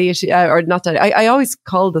about daddy issues? Or not daddy. I always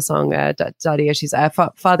call the song Daddy Issues,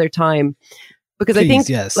 Father Time. Because I think,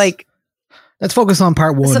 like... Let's focus on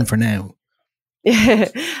part one for now. Yeah.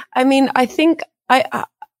 I mean, I think...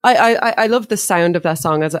 I love the sound of that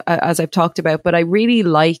song, as I've talked about, but I really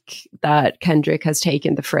like that Kendrick has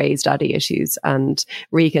taken the phrase daddy issues and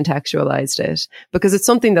recontextualized it, because it's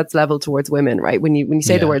something that's leveled towards women, right? When you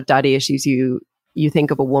say the word daddy issues, you think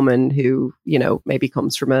of a woman who, you know, maybe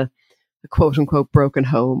comes from a quote unquote broken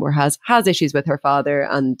home, or has issues with her father,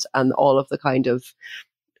 and all of the kind of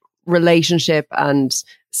relationship and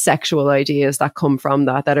sexual ideas that come from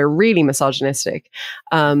that are really misogynistic.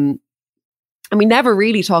 And we never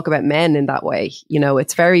really talk about men in that way. You know,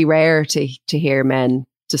 it's very rare to hear men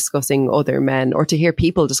discussing other men, or to hear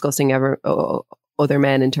people discussing other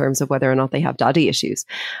men in terms of whether or not they have daddy issues.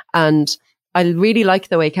 And I really like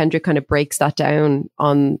the way Kendrick kind of breaks that down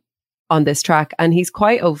on this track. And he's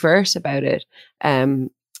quite overt about it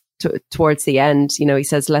towards the end. You know, he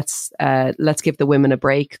says, let's give the women a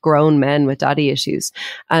break, grown men with daddy issues.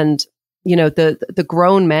 And, you know, the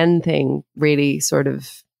grown men thing really sort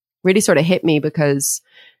of hit me, because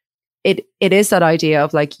it is that idea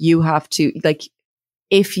of, like, you have to, like,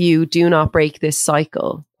 if you do not break this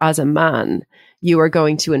cycle as a man, you are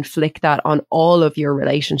going to inflict that on all of your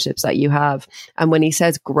relationships that you have. And when he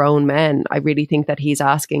says grown men, I really think that he's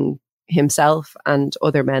asking himself and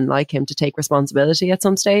other men like him to take responsibility at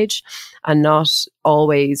some stage, and not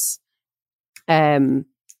always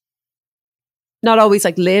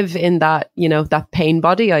like live in that, you know, that pain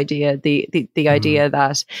body idea, the idea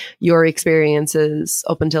that your experiences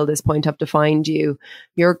up until this point have defined you.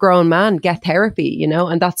 You're a grown man, get therapy, you know,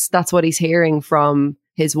 and that's what he's hearing from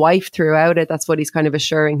his wife throughout it. That's what he's kind of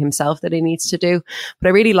assuring himself that he needs to do. But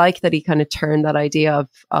I really like that he kind of turned that idea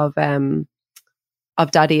of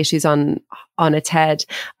daddy issues on its head.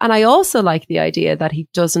 And I also like the idea that he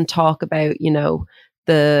doesn't talk about, you know,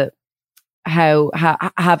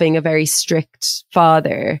 having a very strict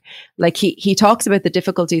father. Like, he talks about the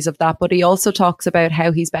difficulties of that, but he also talks about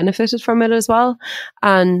how he's benefited from it as well.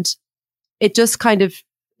 And it just kind of,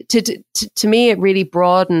 to me, it really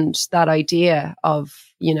broadened that idea of,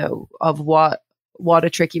 you know, of what what a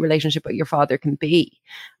tricky relationship with your father can be.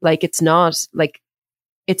 Like, it's not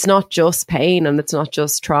just pain and it's not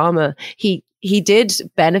just trauma. He did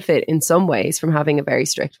benefit in some ways from having a very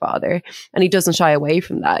strict father, and he doesn't shy away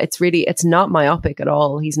from that. It's not myopic at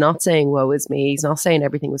all. He's not saying woe is me. He's not saying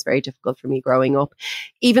everything was very difficult for me growing up,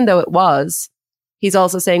 even though it was. He's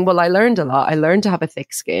also saying, well, I learned a lot. I learned to have a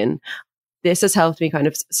thick skin. This has helped me kind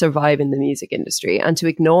of survive in the music industry. And to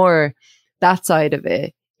ignore that side of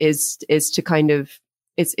it is to kind of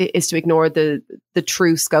is to ignore the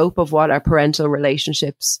true scope of what our parental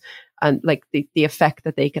relationships and like the effect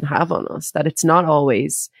that they can have on us, that it's not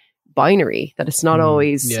always binary, that it's not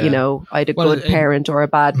always, you know, I had a good parent or a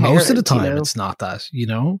bad parent. Most of the time, you know? it's not that, you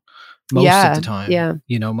know, most of the time,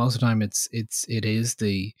 you know, most of the time it is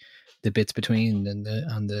the bits between and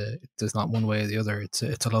there's not one way or the other. It's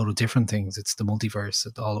a load of different things. It's the multiverse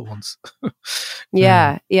all at once.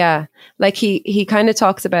 Yeah. Like he kind of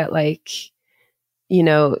talks about, like, you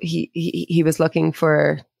know, he was looking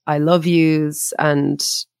for I love yous, and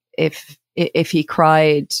if he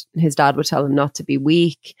cried, his dad would tell him not to be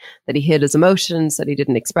weak, that he hid his emotions, that he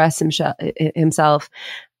didn't express himself.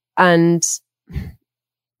 And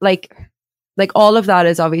like all of that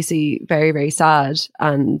is obviously very, very sad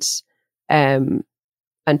and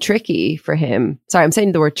tricky for him. Sorry, I'm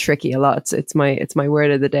saying the word tricky a lot. It's my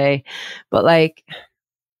word of the day. But like,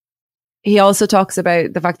 he also talks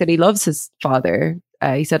about the fact that he loves his father.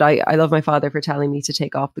 He said, I love my father for telling me to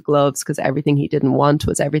take off the gloves because everything he didn't want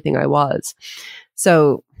was everything I was.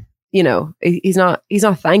 So, you know, he's not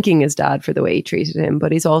thanking his dad for the way he treated him,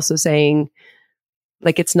 but he's also saying,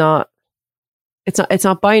 like, it's not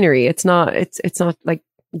binary. It's not like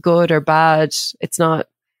good or bad. It's not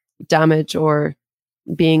damage or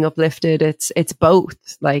being uplifted. It's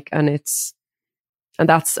both, like, and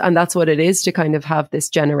that's what it is to kind of have this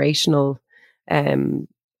generational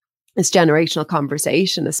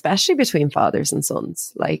conversation, especially between fathers and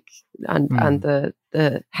sons, like, and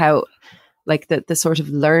the how, like, the sort of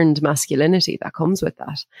learned masculinity that comes with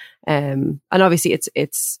that. And obviously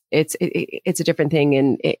it's a different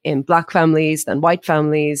thing in black families than white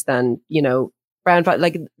families than, you know, brown,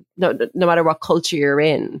 like, no matter what culture you're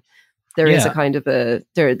in, there is a kind of there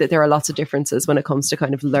are lots of differences when it comes to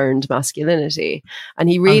kind of learned masculinity, and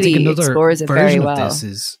he really explores it very well.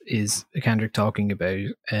 This is Kendrick talking about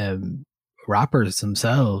rappers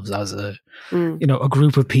themselves as a you know, a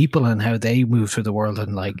group of people, and how they move through the world,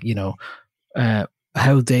 and, like, you know,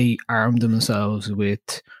 how they arm themselves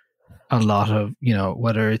with a lot of, you know,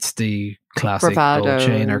 whether it's the classic gold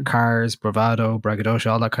chain or cars, bravado,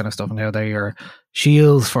 braggadocio, all that kind of stuff, and how they are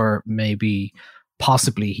shields for maybe.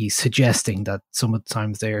 Possibly he's suggesting that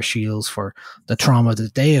sometimes they are shields for the trauma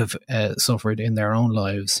that they have suffered in their own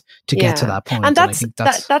lives to get to that point. And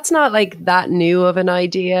that's not like that new of an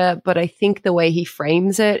idea, but I think the way he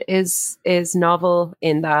frames it is novel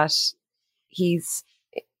in that he's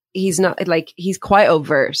not, like, he's quite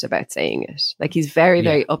overt about saying it. Like, he's very,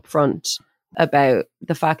 very upfront about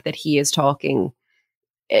the fact that he is talking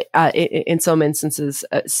in some instances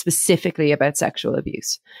specifically about sexual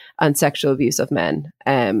abuse and sexual abuse of men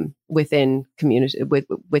within community,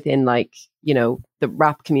 within, like, you know, the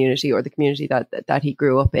rap community or the community that he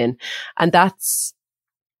grew up in. And I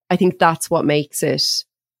think that's what makes it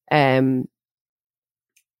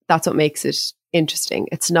interesting.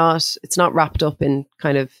 It's not wrapped up in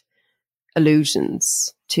kind of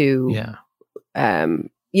allusions to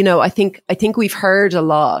you know, I think we've heard a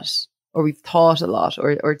lot, or we've thought a lot,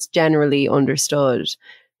 or it's generally understood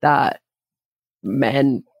that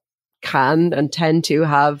men can and tend to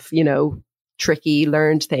have, you know, tricky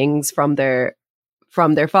learned things from their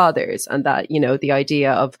fathers, and that, you know, the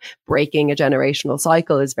idea of breaking a generational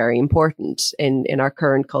cycle is very important in our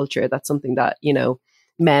current culture. That's something that, you know,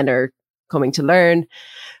 men are coming to learn.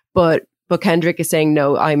 But Kendrick is saying,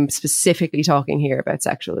 no, I'm specifically talking here about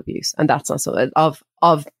sexual abuse, and that's not so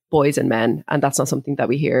of boys and men, and that's not something that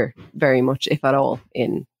we hear very much, if at all,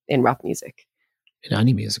 in rap music. In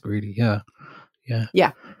any music, really, yeah.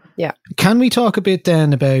 Can we talk a bit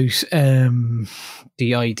then about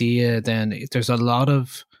the idea? Then there's a lot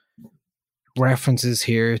of references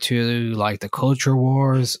here to, like, the culture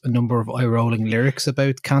wars, a number of eye-rolling lyrics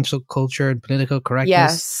about cancel culture and political correctness.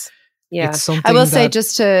 Yes. Yeah, I will say,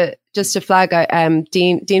 just to flag,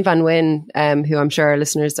 Dean Van Nguyen, who I'm sure our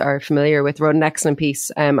listeners are familiar with, wrote an excellent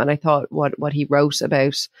piece, and I thought what he wrote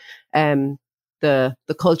about the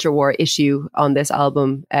culture war issue on this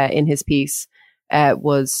album in his piece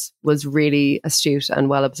was really astute and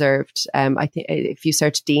well observed. I think if you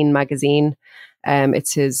search Dean magazine,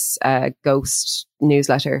 It's his Ghost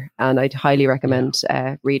newsletter, and I'd highly recommend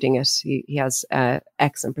reading it. He has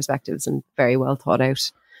excellent perspectives and very well thought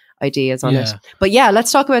out ideas on it. But yeah,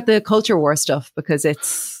 let's talk about the culture war stuff, because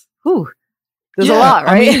it's there's a lot,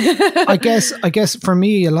 right? I mean, I guess for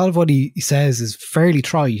me, a lot of what he says is fairly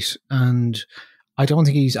trite, and I don't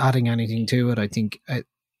think he's adding anything to it. I think,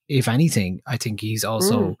 if anything, I think he's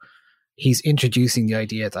also he's introducing the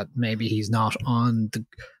idea that maybe he's not on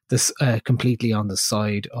this completely on the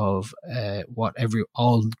side of what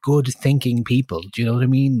all good thinking people. Do you know what I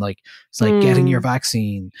mean? Like, it's like getting your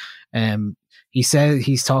vaccine. He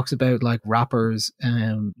talks about like rappers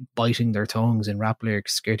biting their tongues in rap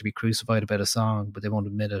lyrics, scared to be crucified about a song, but they won't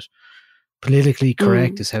admit it. Politically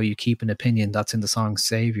correct is how you keep an opinion. That's in the song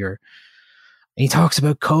Savior. And he talks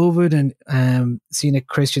about COVID, and seeing a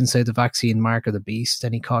Christian say the vaccine mark of the beast.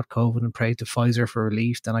 Then he caught COVID and prayed to Pfizer for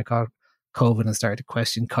relief. Then I caught COVID and started to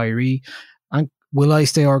question Kyrie. And will I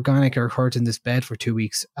stay organic or hurt in this bed for 2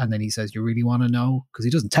 weeks? And then he says, you really want to know? Because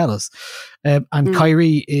he doesn't tell us. And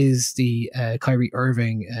Kyrie is the Kyrie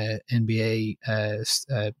Irving NBA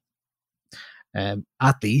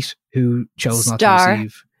athlete who chose not to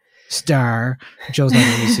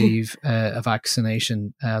receive a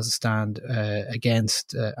vaccination as a stand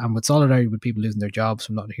against and with solidarity with people losing their jobs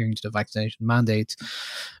from not adhering to the vaccination mandates.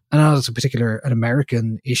 And that's an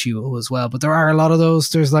American issue as well, but there are a lot of those.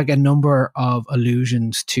 There's like a number of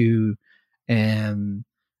allusions to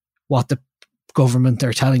what the government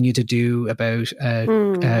are telling you to do about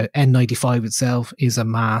N95 itself is a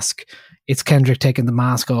mask. It's Kendrick taking the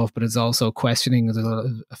mask off, but it's also questioning. There's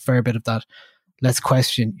a fair bit of that. Let's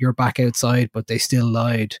question, you're back outside, but they still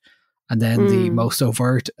lied. And then the most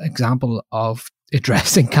overt example of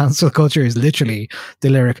addressing cancel culture is literally the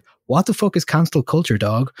lyric, what the fuck is cancel culture,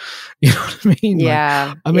 dog? You know what I mean?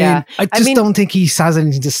 Yeah. I don't think he has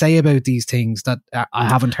anything to say about these things that I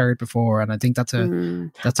haven't heard before. And I think that's a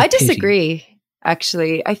I disagree,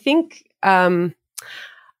 actually. I think I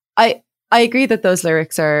agree that those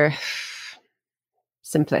lyrics are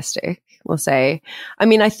simplistic, we'll say. I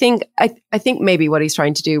mean, I think maybe what he's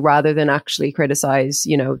trying to do, rather than actually criticize,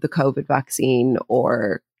 the COVID vaccine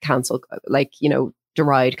or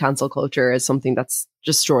deride cancel culture as something that's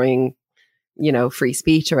destroying, free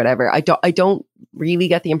speech or whatever. I don't really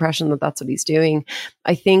get the impression that that's what he's doing.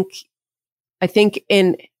 I think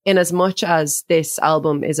in as much as this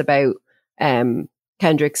album is about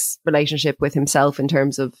Kendrick's relationship with himself in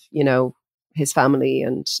terms of, his family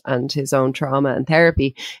and his own trauma and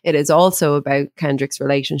therapy, it is also about Kendrick's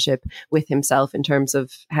relationship with himself in terms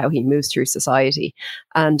of how he moves through society.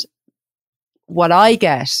 And what I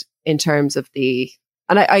get in terms of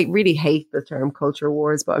and I really hate the term culture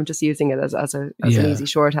wars, but I'm just using it as an easy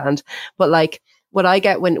shorthand. But like, what I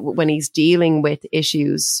get when he's dealing with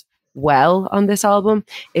issues well on this album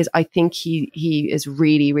is, I think he is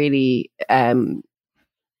really, really,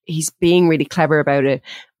 he's being really clever about it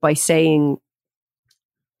by saying,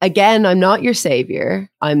 again, I'm not your savior.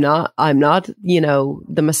 I'm not,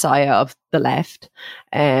 the messiah of the left.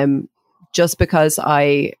 Just because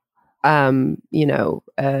I am,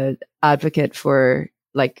 advocate for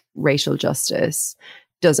like racial justice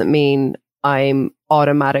doesn't mean I'm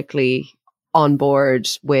automatically on board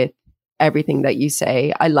with everything that you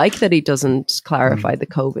say. I like that he doesn't clarify the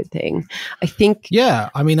COVID thing. I think, I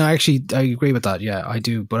agree with that. Yeah, I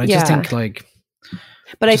do. But I just think like,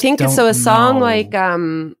 but I think so. A song like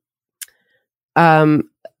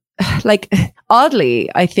oddly,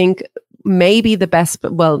 I think maybe the best,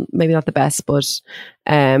 well, maybe not the best, but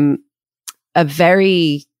a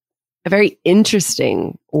very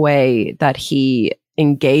interesting way that he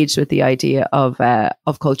engaged with the idea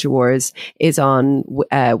of culture wars is on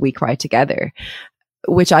We Cry Together,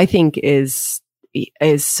 which I think is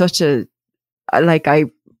such a, like,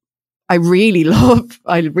 I really love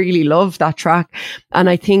that track. And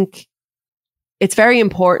I think it's very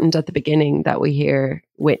important at the beginning that we hear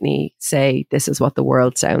Whitney say, this is what the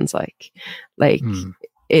world sounds like. Like,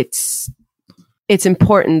 it's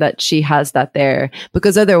important that she has that there,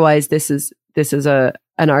 because otherwise this is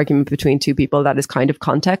an argument between two people that is kind of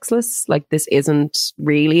contextless. Like, this isn't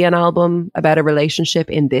really an album about a relationship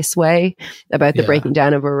in this way, about the breaking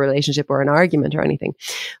down of a relationship or an argument or anything.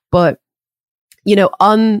 But,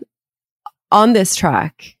 on this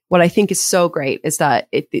track, what I think is so great is that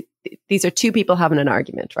these are two people having an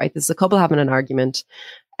argument, right? This is a couple having an argument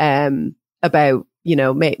about,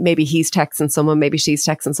 maybe he's texting someone, maybe she's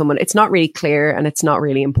texting someone. It's not really clear and it's not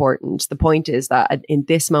really important. The point is that in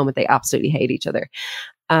this moment, they absolutely hate each other.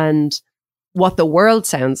 And what the world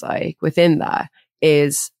sounds like within that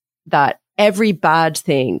is that every bad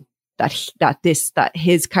thing that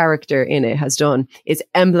his character in it has done is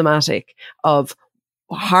emblematic of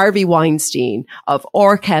Harvey Weinstein, of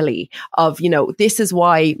R. Kelly, of, this is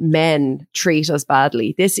why men treat us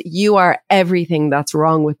badly. You are everything that's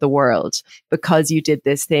wrong with the world because you did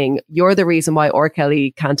this thing. You're the reason why R.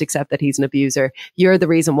 Kelly can't accept that he's an abuser. You're the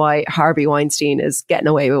reason why Harvey Weinstein is getting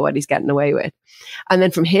away with what he's getting away with. And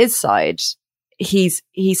then from his side, he's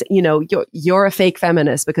you're a fake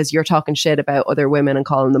feminist because you're talking shit about other women and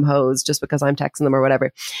calling them hoes just because I'm texting them or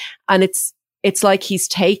whatever. And it's like he's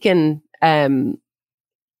taken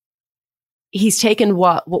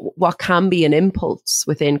what can be an impulse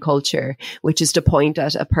within culture, which is to point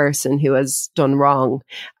at a person who has done wrong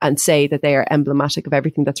and say that they are emblematic of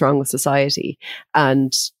everything that's wrong with society,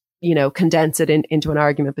 and condense it into an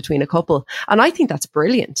argument between a couple. And I think that's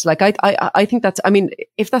brilliant. Like I think that's, I mean,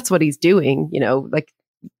 if that's what he's doing, like,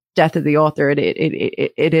 death of the author,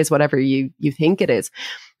 it is whatever you think it is.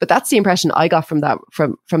 But that's the impression I got from that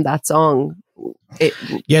song. That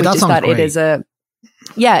sounds great. It is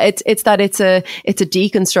it's that it's a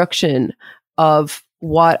deconstruction of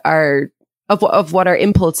what our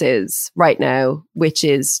impulse is right now, which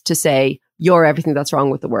is to say you're everything that's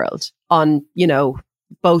wrong with the world on,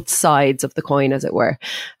 both sides of the coin, as it were.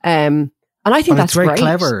 And I think that's very great.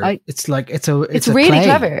 Clever. It's really play.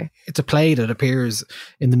 Clever. It's a play that appears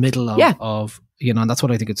in the middle of and that's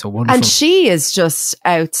what I think it's so wonderful. And she is just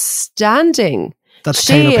outstanding. That's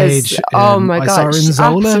Taylor Page. Oh my God, I saw her in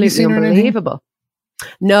Zola. Absolutely unbelievable.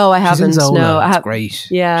 No, I haven't. No, I have.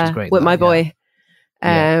 Great. Yeah, she's great with my boy. Big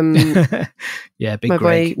my Greg.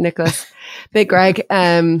 boy Nicholas, Big Greg.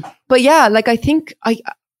 But yeah, like I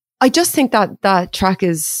just think that track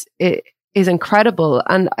is incredible,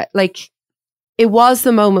 and like it was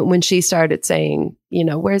the moment when she started saying,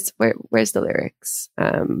 where's the lyrics?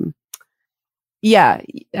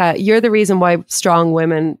 You're the reason why strong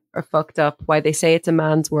women are fucked up, why they say it's a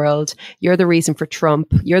man's world. You're the reason for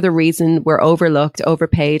Trump. You're the reason we're overlooked,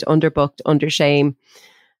 overpaid, underbooked, under shame.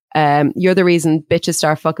 You're the reason bitches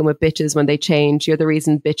start fucking with bitches when they change. You're the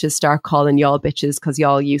reason bitches start calling y'all bitches because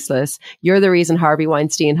y'all useless. You're the reason Harvey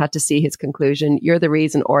Weinstein had to see his conclusion. You're the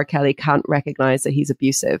reason R. Kelly can't recognize that he's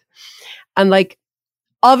abusive. And like,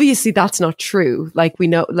 obviously that's not true. Like, we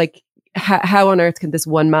know, like, how on earth can this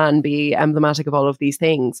one man be emblematic of all of these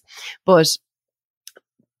things? But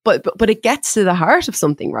it gets to the heart of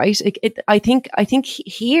something, right? I think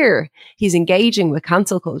here he's engaging with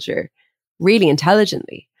cancel culture really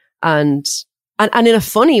intelligently and in a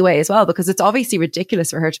funny way as well, because it's obviously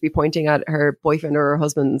ridiculous for her to be pointing at her boyfriend or her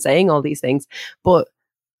husband and saying all these things. But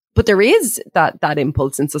there is that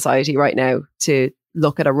impulse in society right now to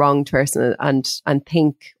look at a wronged person and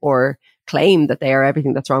think or claim that they are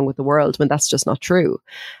everything that's wrong with the world when that's just not true.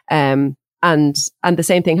 And the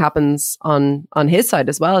same thing happens on his side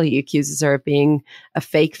as well. He accuses her of being a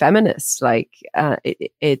fake feminist. Like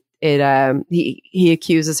he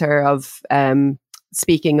accuses her of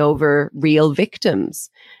speaking over real victims.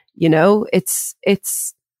 It's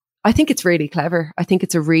I think it's really clever. I think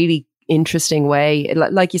it's a really interesting way.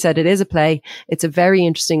 Like you said, it is a play. It's a very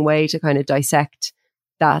interesting way to kind of dissect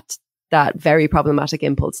that very problematic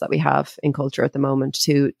impulse that we have in culture at the moment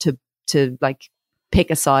to like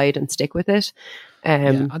pick a side and stick with it.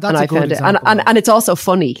 And I found it, and it's also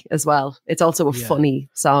funny as well. It's also a funny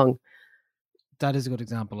song. That is a good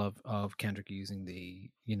example of Kendrick using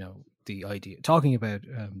the idea, talking about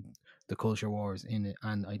the culture wars and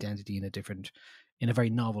identity in a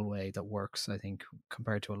very novel way that works, I think,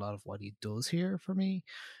 compared to a lot of what he does here for me.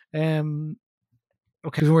 Okay,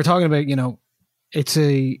 when we're talking about, it's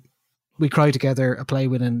We Cry Together, a play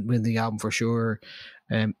within the album for sure.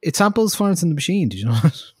 It samples Florence and the Machine. Did you know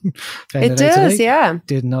that? It does, yeah.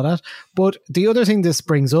 Didn't know that. But the other thing this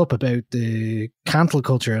brings up about the cancel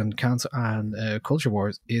culture and culture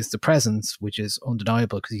wars is the presence, which is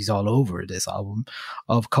undeniable because he's all over this album,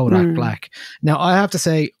 of Kodak Black. Now, I have to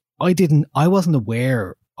say, I wasn't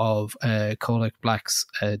aware of Kodak Black's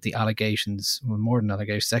the allegations, more than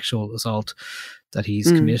allegations, sexual assault that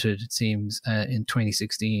he's committed. It seems in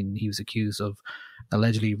 2016 he was accused of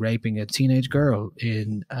allegedly raping a teenage girl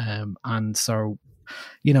and so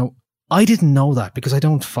I didn't know that because I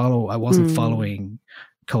wasn't following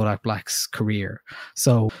Kodak Black's career.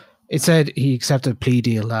 So it said he accepted a plea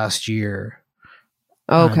deal last year.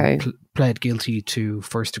 Okay. Pled guilty to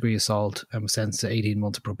first degree assault and was sentenced to 18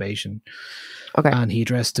 months of probation. Okay. And he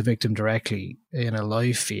addressed the victim directly in a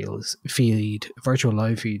live feed, virtual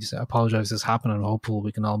live feed. Apologize this happened and hopefully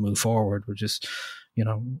we can all move forward. We're just,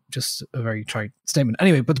 just a very trite statement.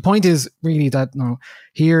 Anyway, but the point is really that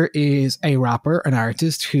here is a rapper, an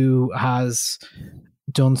artist who has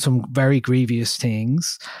done some very grievous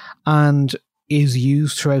things and is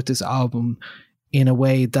used throughout this album in a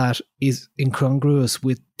way that is incongruous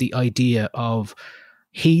with the idea of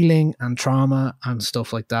healing and trauma and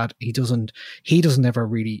stuff like that. He doesn't ever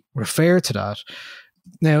really refer to that.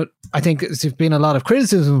 Now, I think there's been a lot of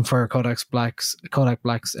criticism for Kodak Black's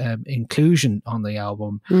inclusion on the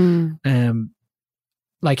album.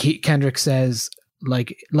 Kendrick says,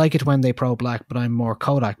 like it when they pro-black, but I'm more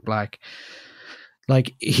Kodak Black.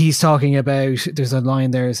 Like, he's talking about, there's a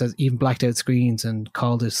line there that says, even blacked out screens and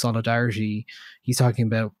called it solidarity. He's talking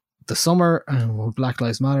about the summer and Black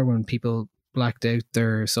Lives Matter, when people blacked out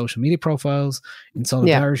their social media profiles in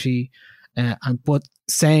solidarity. But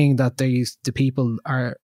saying that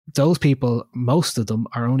those people, most of them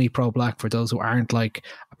are only pro-black for those who aren't like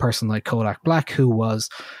a person like Kodak Black, who was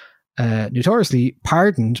notoriously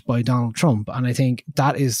pardoned by Donald Trump. And I think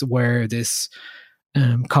that is where this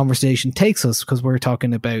conversation takes us, because we're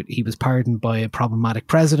talking about, he was pardoned by a problematic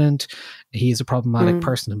president. He is a problematic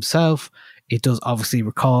person himself. It does obviously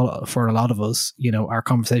recall for a lot of us, our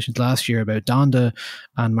conversations last year about Donda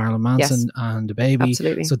and Marilyn Manson and the baby.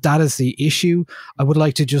 Absolutely. So that is the issue. I would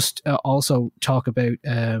like to just also talk about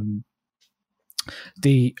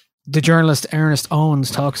the journalist Ernest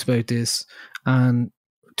Owens talks about this, and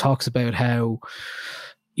talks about how,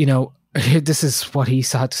 this is what he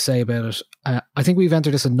had to say about it. I think we've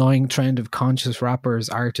entered this annoying trend of conscious rappers,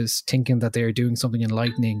 artists thinking that they are doing something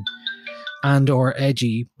enlightening and or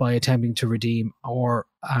edgy by attempting to redeem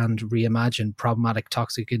and reimagine problematic,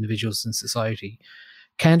 toxic individuals in society.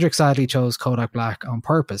 Kendrick sadly chose Kodak Black on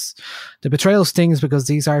purpose. The betrayal stings because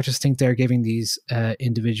these artists think they're giving these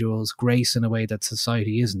individuals grace in a way that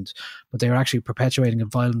society isn't, but they're actually perpetuating a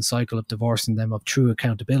violent cycle of divorcing them of true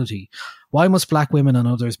accountability. Why must black women and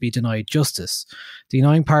others be denied justice? The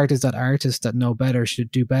annoying part is that artists that know better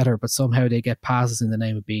should do better, but somehow they get passes in the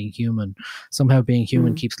name of being human. Somehow being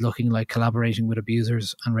human keeps looking like collaborating with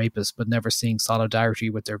abusers and rapists, but never seeing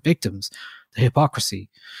solidarity with their victims. The hypocrisy.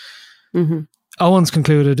 Owens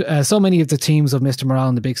concluded, so many of the themes of Mr. Morale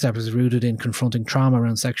and the Big Steppers is rooted in confronting trauma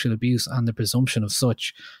around sexual abuse and the presumption of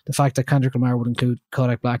such. The fact that Kendrick Lamar would include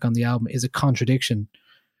Kodak Black on the album is a contradiction.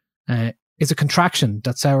 Is a contraction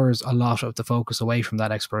that sours a lot of the focus away from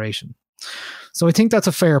that exploration. So I think that's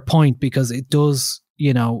a fair point, because it does,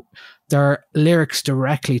 there are lyrics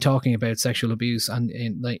directly talking about sexual abuse, and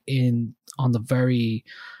on the very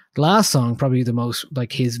last song, probably the most,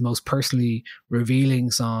 like, his most personally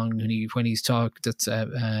revealing song, when he's talked, that's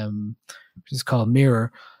which is called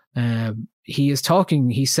Mirror. He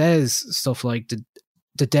says stuff like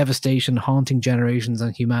the devastation haunting generations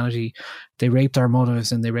and humanity. They raped our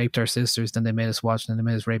mothers and they raped our sisters, then they made us watch, and then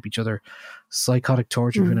they made us rape each other. Psychotic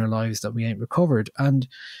torture in our lives that we ain't recovered. And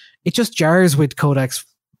it just jars with Kodak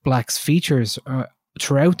Black's features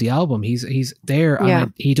throughout the album. He's there,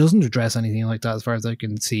 and he doesn't address anything like that as far as I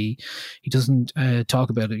can see. He doesn't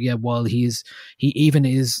talk about it. While he even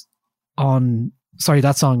is on, sorry,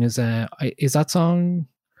 that song is that song?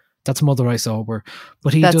 That's Mother I Sober.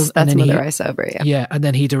 But that's Mother I Sober, yeah. And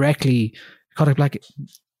then he directly, Kodak Black,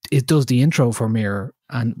 it does the intro for Mirror,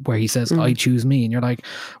 and where he says, I choose me. And you're like,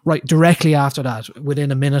 right, directly after that,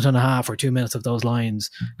 within a minute and a half or 2 minutes of those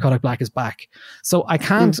lines, Kodak Black is back. So I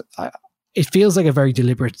can't, it feels like a very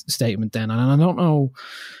deliberate statement then. And I don't know,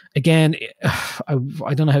 again,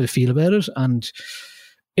 I don't know how to feel about it. And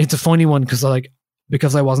it's a funny one, because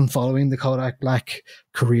I wasn't following the Kodak Black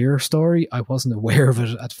career story, I wasn't aware of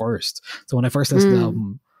it at first. So when I first listened to the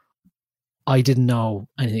album, I didn't know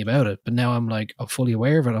anything about it. But now I'm fully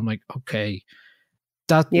aware of it. I'm like, okay,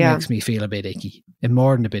 that makes me feel a bit icky, and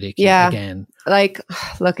more than a bit icky again. Like,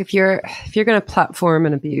 look, if you're going to platform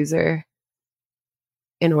an abuser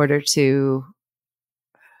in order to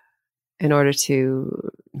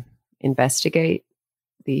investigate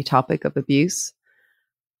the topic of abuse,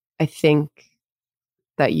 I think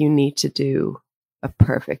that you need to do a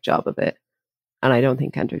perfect job of it. And I don't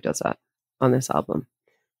think Kendrick does that on this album.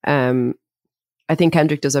 I think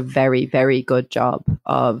Kendrick does a very, very good job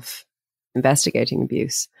of investigating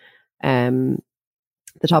abuse.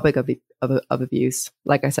 The topic of abuse,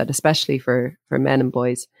 like I said, especially for men and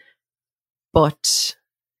boys. But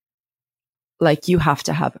like, you have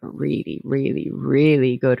to have a really, really,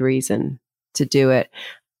 really good reason to do it.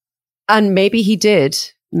 And maybe he did.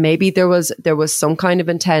 Maybe there was some kind of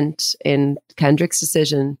intent in Kendrick's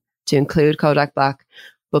decision to include Kodak Black,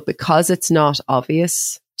 but because it's not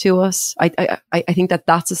obvious to us, I think that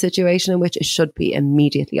that's a situation in which it should be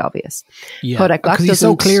immediately obvious. Yeah, Kodak Black, because he's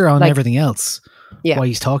so clear on everything else. why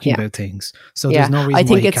he's talking about things. So there's no reason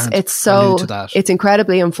why he can't allude to that. It's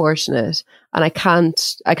incredibly unfortunate, and I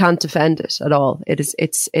can't defend it at all.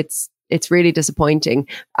 It's really disappointing,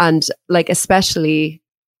 and like especially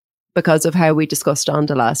because of how we discussed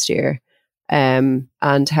Donda last year, and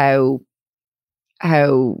how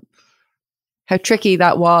tricky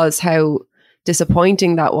that was, how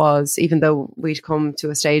disappointing that was, even though we'd come to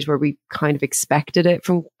a stage where we kind of expected it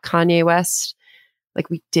from Kanye West. Like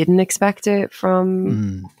we didn't expect it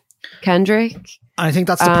from Kendrick. I think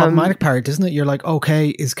that's the problematic part, isn't it? You're like, okay,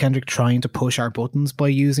 is Kendrick trying to push our buttons by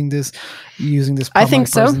using this? I think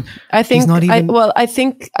so. Person? I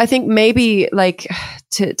think I think maybe like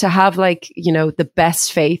to have like, you know, the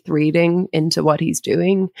best faith reading into what he's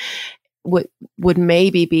doing would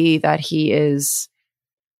maybe be that he is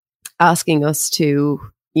asking us to,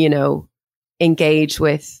 you know, engage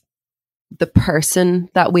with the person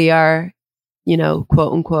that we are, you know,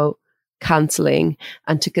 quote unquote, canceling,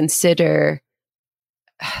 and to consider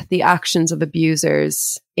the actions of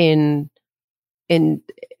abusers in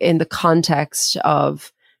the context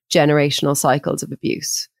of generational cycles of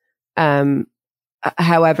abuse.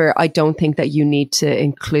 However, I don't think that you need to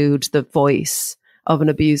include the voice of an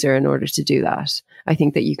abuser in order to do that. I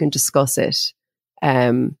think that you can discuss it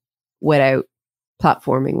without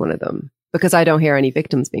platforming one of them, because I don't hear any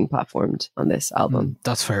victims being platformed on this album.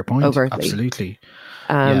 That's a fair point. Overtly. Absolutely.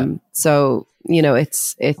 So, you know,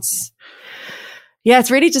 it's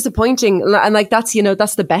really disappointing. And like, that's, you know,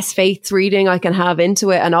 that's the best faith reading I can have into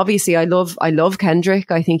it. And obviously I love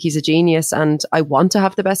Kendrick. I think he's a genius and I want to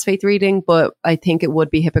have the best faith reading, but I think it would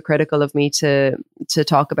be hypocritical of me to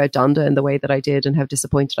talk about Donda in the way that I did and how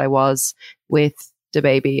disappointed I was with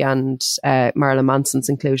DaBaby and Marilyn Manson's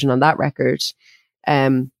inclusion on that record.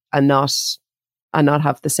 And not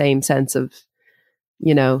have the same sense of,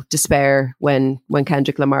 you know, despair when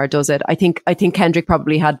Kendrick Lamar does it. I think Kendrick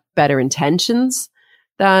probably had better intentions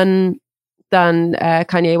than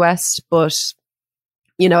Kanye West, but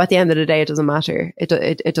you know, at the end of the day, it doesn't matter.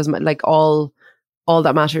 It doesn't, like, all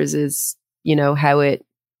that matters is, you know, how it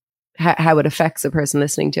affects a person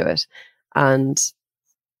listening to it, and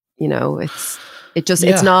you know, it's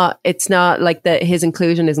not like that. His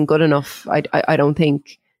inclusion isn't good enough. I don't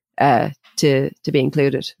think to be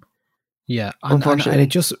included. Yeah, and it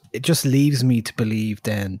just leaves me to believe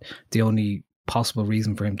then the only possible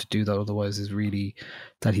reason for him to do that otherwise is really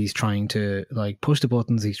that he's trying to like push the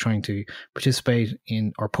buttons, he's trying to participate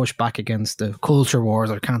in or push back against the culture wars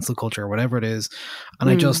or cancel culture or whatever it is. And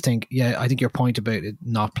I just think, I think your point about it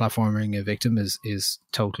not platforming a victim is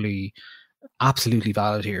totally, absolutely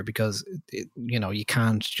valid here, because you know, you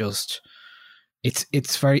can't just,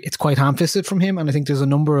 it's quite ham-fisted from him. And I think there's a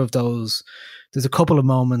number of those. There's a couple of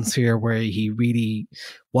moments here where he really,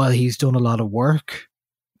 while he's done a lot of work,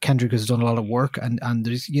 Kendrick has done a lot of work, and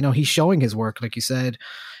there's, you know, he's showing his work, like you said.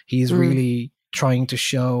 He's really trying to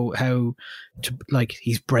show how to, like,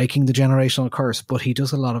 he's breaking the generational curse, but he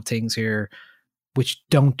does a lot of things here which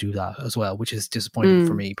don't do that as well, which is disappointing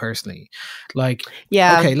for me personally. Like,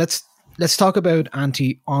 okay, let's talk about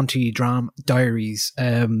Auntie Dram Diaries.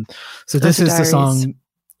 So this is the song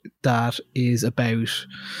that is about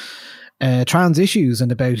trans issues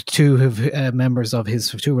and about two members of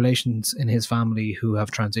his two relations in his family who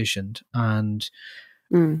have transitioned. And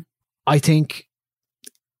I think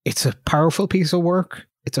it's a powerful piece of work.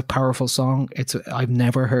 It's a powerful song. I've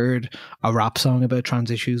never heard a rap song about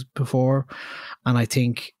trans issues before. And I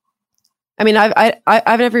think, I mean,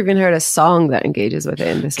 I've never even heard a song that engages with it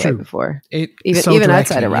in this way before. Even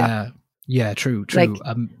outside of rap. Yeah, true.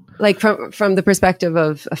 Like from the perspective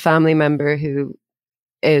of a family member who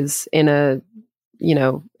is in a, you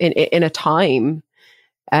know, in a time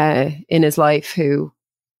in his life who,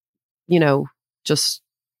 you know, just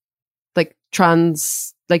like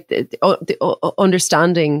trans, like the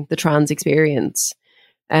understanding the trans experience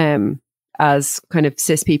as kind of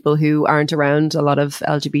cis people who aren't around a lot of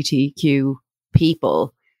LGBTQ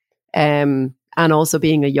people, and also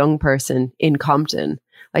being a young person in Compton.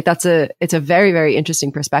 Like it's a very, very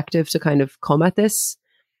interesting perspective to kind of come at this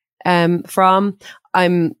from.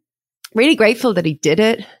 I'm really grateful that he did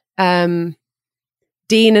it. Dean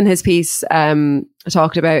in his piece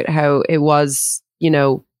talked about how it was, you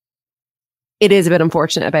know, it is a bit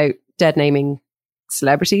unfortunate about dead naming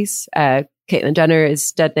celebrities. Caitlyn Jenner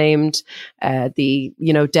is dead named. The,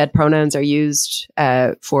 you know, dead pronouns are used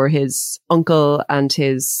for his uncle and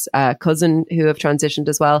his cousin who have transitioned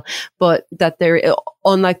as well. But that there,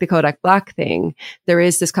 unlike the Kodak Black thing, there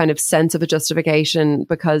is this kind of sense of a justification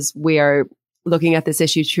because we are looking at this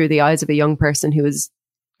issue through the eyes of a young person who is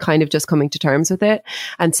kind of just coming to terms with it.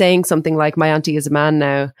 And saying something like, my auntie is a man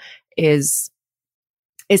now, is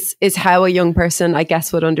is how a young person, I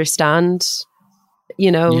guess, would understand,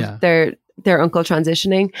 you know, their uncle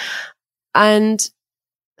transitioning. And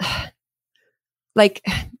like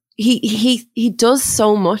he does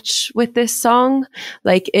so much with this song.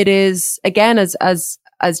 Like, it is, again, as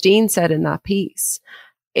Dean said in that piece,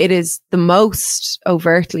 it is the most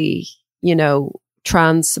overtly, you know,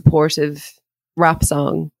 trans supportive rap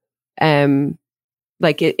song.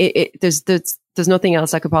 Like there's nothing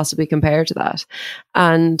else that could possibly compare to that.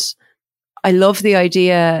 And I love the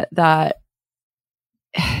idea that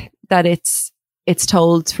it's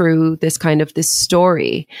told through this kind of this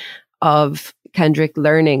story of Kendrick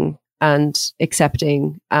learning and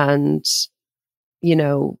accepting, and, you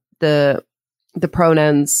know, the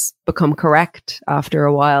pronouns become correct after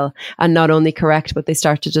a while, and not only correct, but they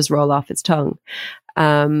start to just roll off his tongue.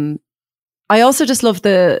 I also just love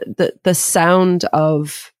the sound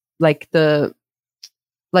of like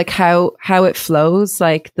how it flows,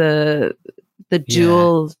 like the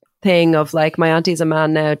dual thing of like, my auntie's a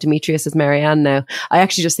man now, Demetrius is Marianne now. I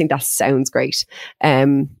actually just think that sounds great.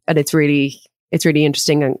 And it's really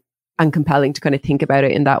interesting and compelling to kind of think about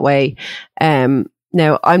it in that way.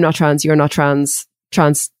 Now, I'm not trans, you're not trans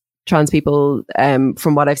people,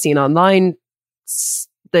 from what I've seen online,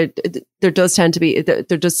 there does seem to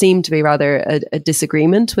be rather a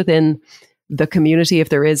disagreement within the community, if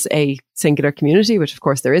there is a singular community, which of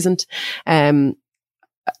course there isn't,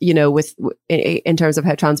 you know, in terms of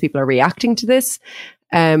how trans people are reacting to this.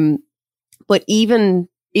 But even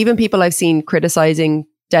people I've seen criticizing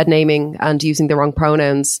dead naming and using the wrong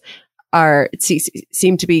pronouns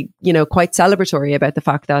seem to be, you know, quite celebratory about the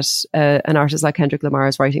fact that an artist like Kendrick Lamar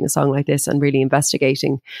is writing a song like this and really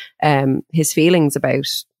investigating his feelings about,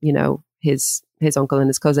 you know, his uncle and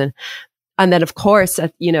his cousin. And then, of course,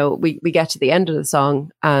 you know, we get to the end of the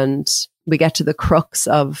song and we get to the crux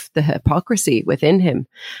of the hypocrisy within him.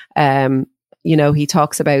 You know, he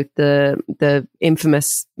talks about the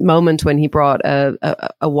infamous moment when he brought a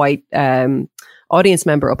white audience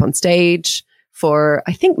member up on stage for,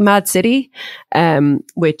 I think, Mad City,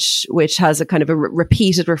 which has a kind of a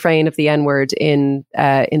repeated refrain of the N-word in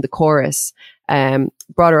the chorus.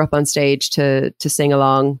 Brought her up on stage to sing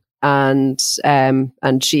along, and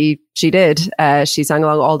she did. She sang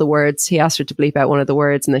along all the words. He asked her to bleep out one of the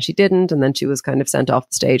words, and then she didn't, and then she was kind of sent off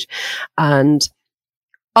the stage. And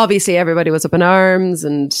obviously, everybody was up in arms,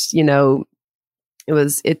 and you know,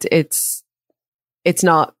 it's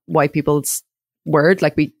not white people's word.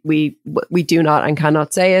 Like we do not and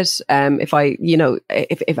cannot say it.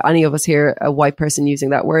 If any of us hear a white person using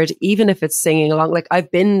that word, even if it's singing along, like I've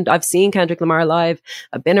seen Kendrick Lamar live.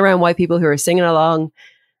 I've been around white people who are singing along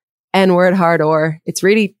N-word hard or. It's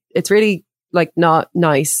really like not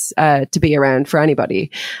nice to be around for anybody.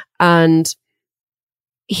 And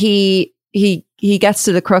he gets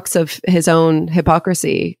to the crux of his own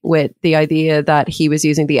hypocrisy with the idea that he was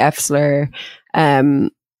using the F slur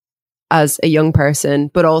as a young person,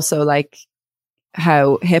 but also like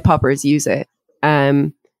how hip hoppers use it.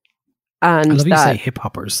 And I love you say hip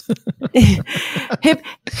hoppers.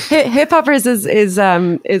 hip hoppers is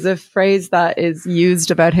a phrase that is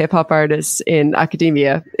used about hip hop artists in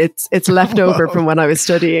academia. It's left over from when I was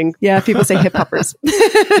studying. Yeah, people say hip hoppers.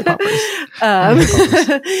 Hip hoppers.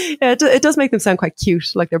 Yeah, it does make them sound quite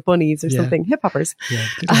cute, like they're bunnies or something. Hip hoppers. Yeah,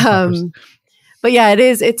 but yeah, it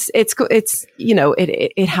is. It's you know,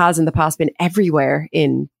 it has in the past been everywhere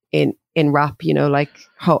in rap. You know, like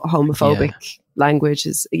homophobic language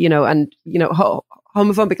is, you know, and you know,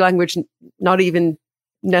 homophobic language not even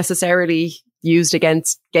necessarily used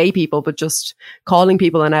against gay people, but just calling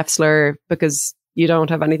people an F slur because you don't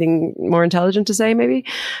have anything more intelligent to say, maybe.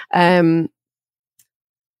 And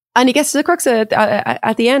he gets to the crux at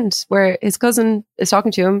the end where his cousin is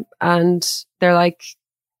talking to him, and they're like,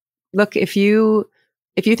 look, if you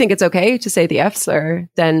think it's okay to say the F slur,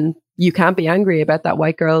 then you can't be angry about that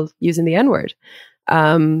white girl using the N-word.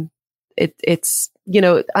 It's, you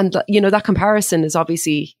know, and, you know, that comparison is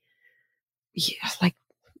obviously like,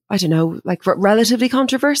 I don't know, like relatively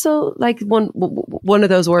controversial. Like one of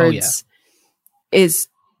those words is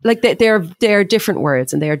like, they're different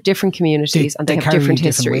words, and they are different communities, and they have different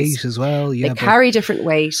histories weight as well. Yeah, they carry different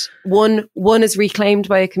weight. One is reclaimed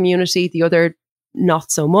by a community, the other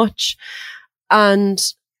not so much. And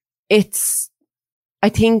I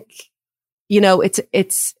think, you know,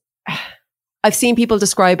 it's I've seen people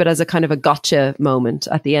describe it as a kind of a gotcha moment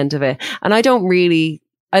at the end of it. And I don't really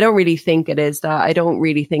think it is that. I don't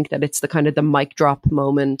really think that it's the kind of the mic drop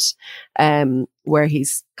moment, where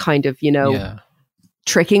he's kind of, you know,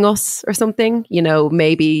 tricking us or something. You know,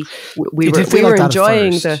 maybe we were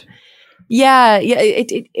enjoying Yeah,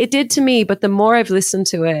 it did to me. But the more I've listened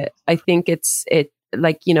to it, I think it's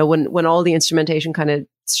like, you know, when all the instrumentation kind of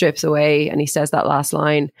strips away and he says that last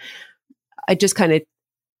line, I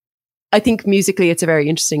think musically it's a very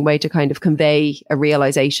interesting way to kind of convey a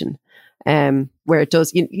realization, where it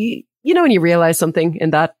does, you know, when you realize something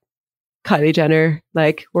in that Kylie Jenner,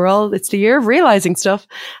 like it's the year of realizing stuff.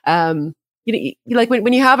 You know, like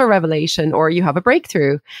when you have a revelation or you have a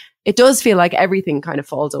breakthrough, it does feel like everything kind of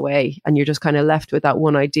falls away and you're just kind of left with that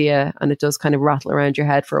one idea, and it does kind of rattle around your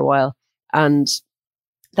head for a while. And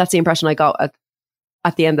that's the impression I got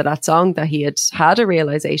at the end of that song, that he had a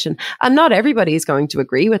realization. And not everybody is going to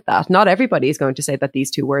agree with that. Not everybody is going to say that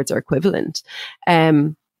these two words are equivalent.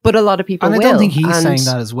 But a lot of people will. And I don't think he's saying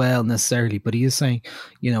that as well necessarily, but he is saying,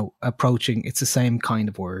 you know, approaching, it's the same kind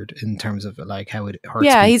of word in terms of like how it hurts.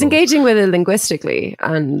 Yeah, people. He's engaging with it linguistically,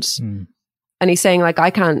 and he's saying like, I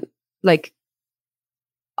can't, like,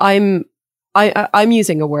 I'm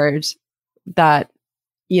using a word that,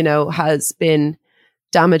 you know, has been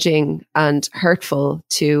damaging and hurtful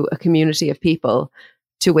to a community of people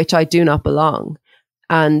to which I do not belong.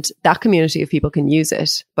 And that community of people can use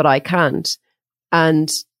it, but I can't.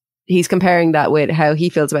 And he's comparing that with how he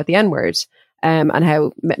feels about the N-word, and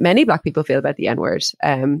how many Black people feel about the N-word.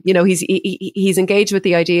 You know, he's engaged with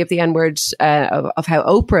the idea of the N-word, of how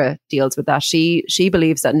Oprah deals with that. She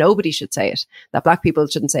believes that nobody should say it, that Black people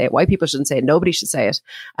shouldn't say it, white people shouldn't say it, nobody should say it.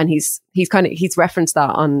 And he's referenced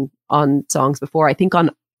that on songs before. I think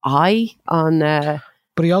on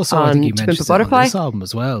but he also, I think he mentions it on this album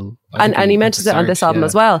as well. And he mentions it on this album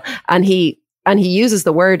as well. And he uses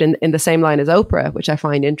the word in the same line as Oprah, which I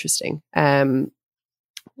find interesting.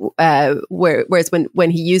 Whereas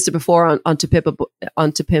when he used it before on To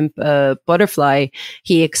Pimp a Butterfly,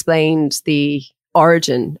 he explained the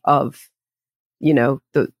origin of, you know,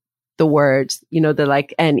 the word, you know, the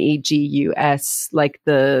like negus, like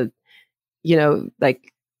the, you know,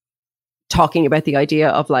 like talking about the idea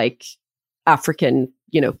of like African,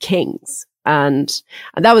 you know, kings. And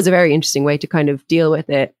that was a very interesting way to kind of deal with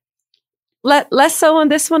it. Less so on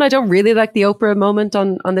this one. I don't really like the Oprah moment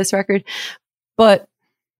on this record, but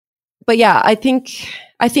yeah, I think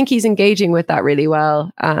he's engaging with that really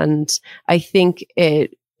well, and I think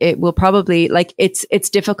it will probably, like, it's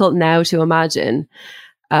difficult now to imagine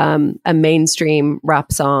a mainstream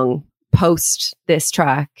rap song post this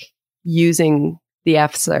track using the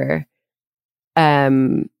F slur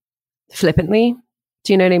flippantly.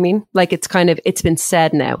 Do you know what I mean? Like, it's been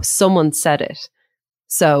said now. Someone said it,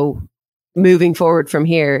 so moving forward from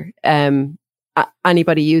here,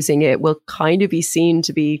 anybody using it will kind of be seen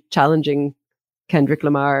to be challenging Kendrick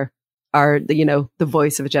Lamar, or the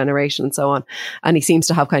voice of a generation, and so on. And he seems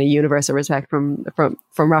to have kind of universal respect from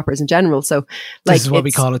rappers in general. So, like, this is what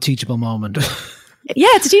we call a teachable moment. Yeah,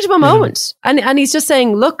 it's a teachable moment, and he's just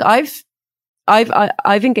saying, look, I've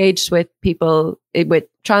engaged with people, with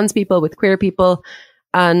trans people, with queer people,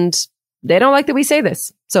 and they don't like that we say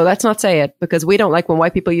this. So let's not say it, because we don't like when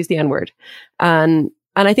white people use the N-word.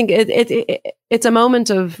 And I think it's a moment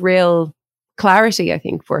of real clarity, I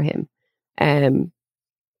think, for him. And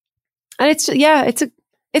it's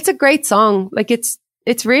a great song. Like, it's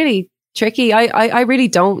really tricky. I really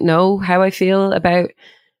don't know how I feel about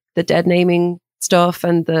the dead naming stuff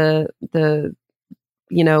and the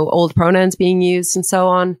old pronouns being used and so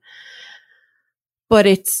on. But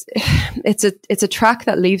it's a track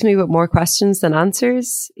that leaves me with more questions than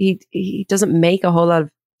answers. He doesn't make a whole lot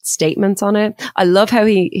of statements on it. I love how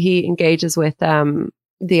he engages with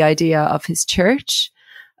the idea of his church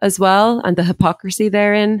as well, and the hypocrisy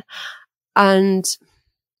therein. And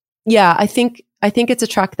yeah, I think it's a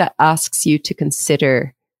track that asks you to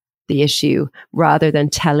consider the issue rather than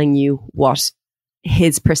telling you what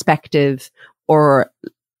his perspective, or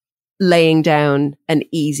laying down an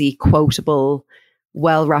easy, quotable,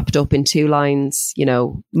 well wrapped up in 2 lines,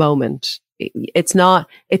 moment. It's not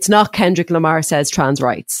Kendrick Lamar says trans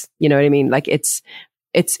rights. You know what I mean? Like, it's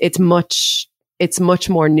much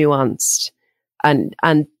more nuanced.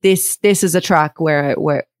 And this is a track where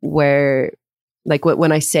like,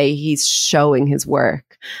 when I say he's showing his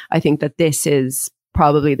work, I think that this is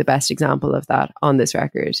probably the best example of that on this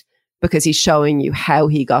record, because he's showing you how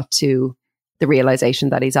he got to the realization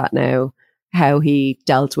that he's at now, how he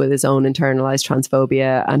dealt with his own internalized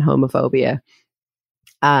transphobia and homophobia,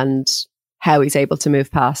 and how he's able to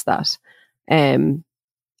move past that. And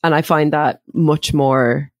I find that much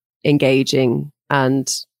more engaging,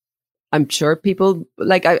 and I'm sure people,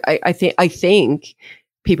 like, I think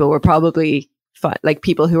people were probably like,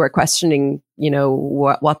 people who are questioning,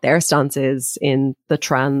 what their stance is in the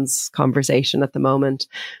trans conversation at the moment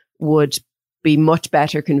would be much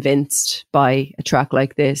better convinced by a track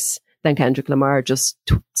like this than Kendrick Lamar just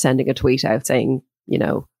sending a tweet out saying, you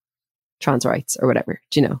know, trans rights or whatever.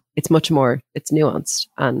 Do you know? It's much more, it's nuanced,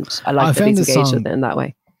 and I like that he's engaged with it in that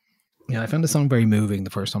way. Yeah, I found the song very moving the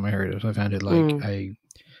first time I heard it. I found it like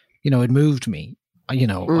it moved me. I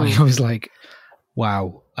was like,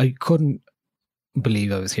 wow, I couldn't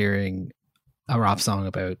believe I was hearing a rap song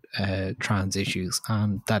about trans issues,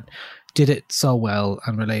 and that did it so well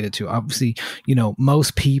and related to, obviously, you know,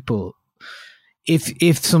 most people,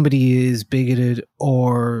 if somebody is bigoted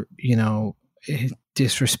or, you know,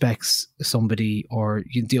 disrespects somebody, or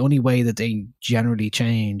the only way that they generally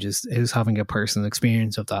change is having a personal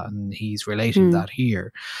experience of that, and he's relating that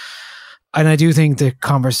here. And I do think the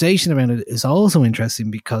conversation around it is also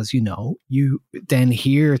interesting because, you know, you then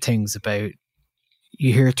hear things about,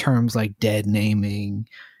 you hear terms like dead naming,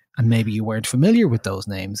 and maybe you weren't familiar with those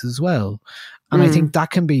names as well. And I think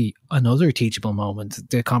that can be another teachable moment.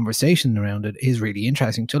 The conversation around it is really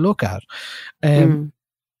interesting to look at. And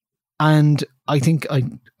I think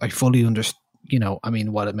I fully understand, you know, I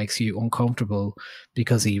mean, while it makes you uncomfortable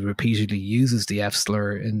because he repeatedly uses the F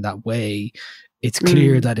slur in that way, it's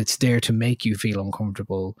clear that it's there to make you feel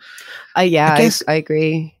uncomfortable. I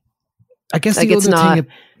agree. I guess like it's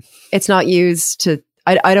not used to,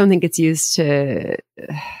 I don't think it's used to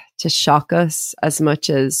shock us as much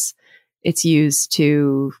as it's used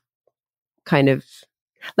to kind of,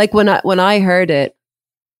 like when I heard it,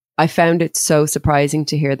 I found it so surprising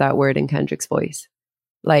to hear that word in Kendrick's voice.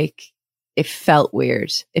 Like, it felt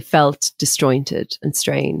weird. It felt disjointed and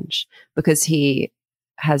strange because he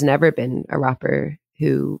has never been a rapper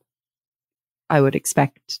who I would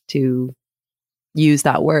expect to use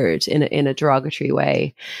that word in a derogatory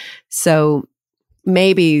way. So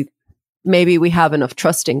maybe we have enough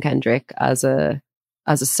trust in Kendrick as a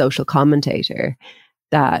social commentator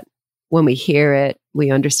that when we hear it,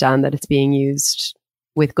 we understand that it's being used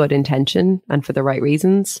with good intention and for the right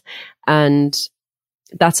reasons. And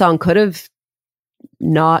that song could have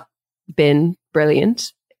not been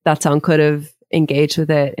brilliant. That song could have engaged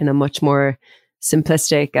with it in a much more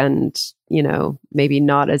simplistic and, you know, maybe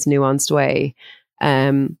not as nuanced way.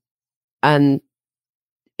 And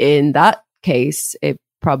in that case, it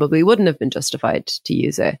probably wouldn't have been justified to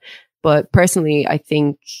use it. But personally, I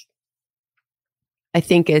think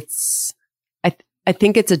it's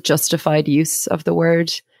a justified use of the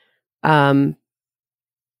word,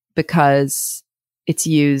 because it's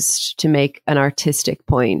used to make an artistic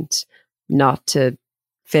point, not to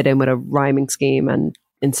fit in with a rhyming scheme and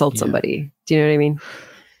insult somebody. Do you know what I mean?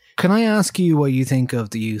 Can I ask you what you think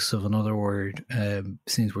of the use of another word,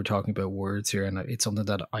 since we're talking about words here, and it's something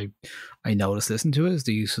that I noticed listening to it, is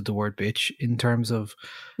the use of the word bitch in terms of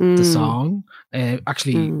the song.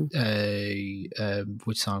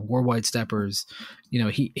 Which song? Worldwide Steppers. You know,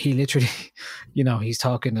 he literally, you know, he's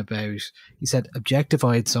talking about, he said,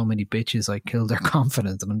 objectified so many bitches I killed their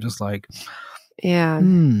confidence. And I'm just like, are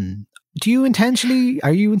you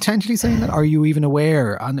intentionally saying that? Are you even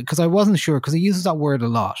aware? And because I wasn't sure, because he uses that word a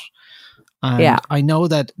lot. And I know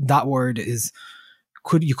that word is,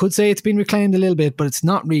 you could say it's been reclaimed a little bit, but it's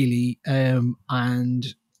not really. And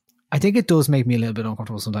I think it does make me a little bit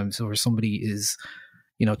uncomfortable sometimes where somebody is,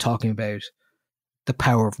 you know, talking about the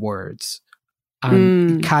power of words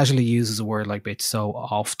and casually uses a word like bitch so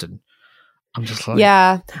often. I'm just like,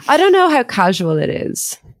 I don't know how casual it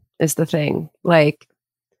is the thing. Like,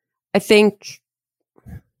 I think,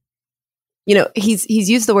 you know, he's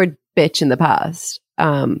used the word bitch in the past.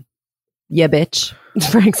 Yeah, bitch,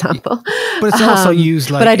 for example. But it's also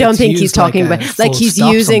used like, but I don't think he's talking about, like, he's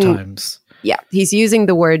using, sometimes. He's using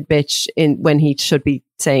the word bitch when he should be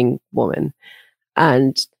saying woman.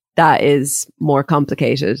 And that is more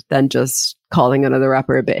complicated than just calling another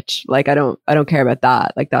rapper a bitch. Like, I don't care about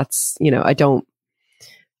that. Like, that's, you know,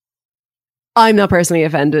 I'm not personally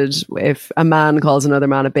offended if a man calls another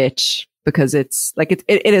man a bitch, because it's like,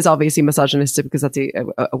 it is obviously misogynistic, because that's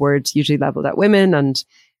a word usually leveled at women, and,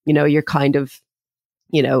 you know, you're kind of,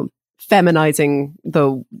 you know, feminizing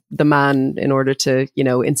the man in order to, you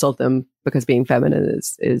know, insult them because being feminine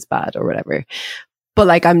is bad or whatever. But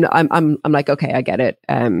like, I'm like, okay, I get it.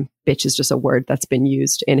 Bitch is just a word that's been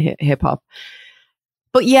used in hip hop.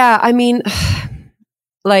 But yeah, I mean,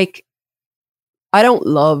 like, I don't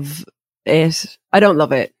love it. I don't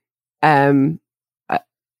love it. I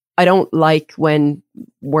don't like when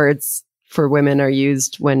words for women are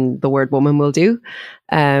used when the word woman will do.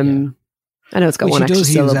 I know it's got one extra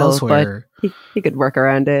syllable, but he could work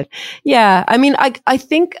around it. Yeah, I mean, I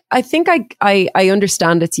think I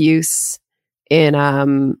understand its use in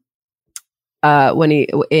when he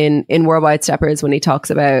in Worldwide Steppers, when he talks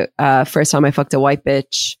about first time I fucked a white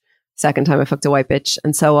bitch, second time I fucked a white bitch,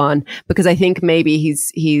 and so on, because I think maybe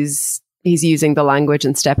he's using the language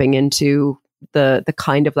and stepping into the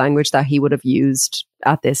kind of language that he would have used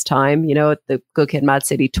at this time, you know, at the Good Kid, Mad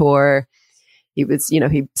City tour. He was, you know,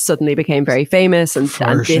 he suddenly became very famous and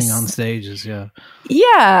flourishing on stages. Yeah.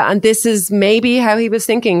 And this is maybe how he was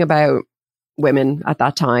thinking about women at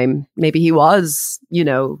that time. Maybe he was, you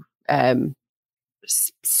know,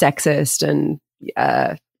 sexist and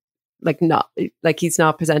he's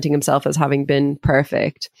not presenting himself as having been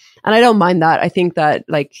perfect. And I don't mind that. I think that,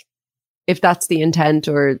 like, if that's the intent,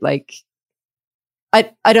 or like,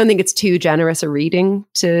 I don't think it's too generous a reading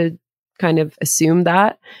to kind of assume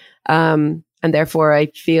that. And therefore I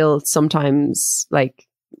feel sometimes like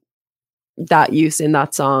that use in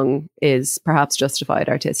that song is perhaps justified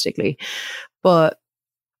artistically, but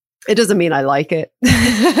it doesn't mean I like it.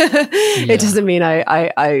 It doesn't mean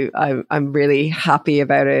I'm really happy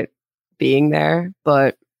about it being there,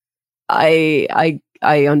 but I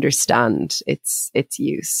understand its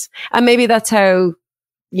use. And maybe that's how,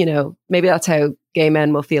 you know, maybe that's how gay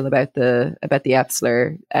men will feel about the F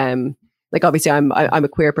slur. Like, obviously I'm a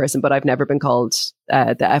queer person, but I've never been called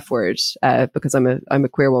the F word because I'm a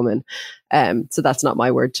queer woman. So that's not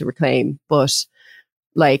my word to reclaim. But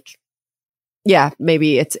like, yeah,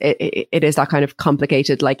 maybe it is that kind of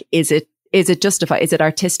complicated. Like, is it justified? Is it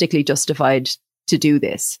artistically justified to do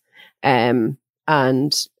this? And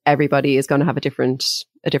everybody is going to have a different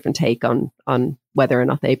take on whether or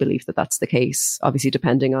not they believe that that's the case. Obviously,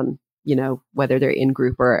 depending on, you know, whether they're in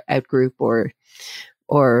group or out group, or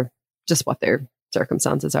just what their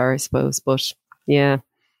circumstances are, I suppose. But yeah.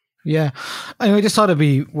 I just thought it'd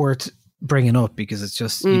be worth bringing up because it's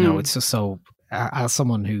just, you know, it's just so, as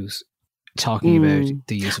someone who's talking about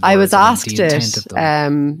the use of words, I was asked it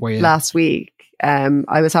last week.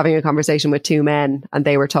 I was having a conversation with two men, and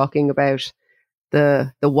they were talking about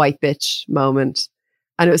the white bitch moment.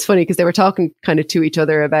 And it was funny because they were talking kind of to each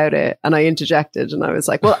other about it, and I interjected and I was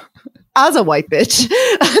like, well, as a white bitch.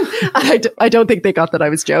 And I don't think they got that I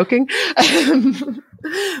was joking.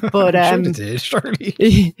 But sure they did,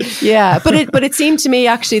 surely. Yeah, but it seemed to me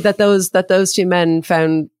actually that those two men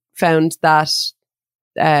found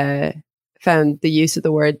the use of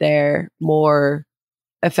the word there more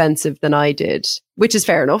offensive than I did, which is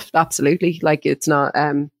fair enough. Absolutely. Like, it's not,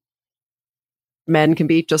 men can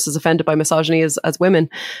be just as offended by misogyny as women,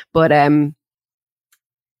 but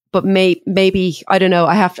maybe, I don't know.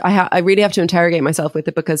 I really have to interrogate myself with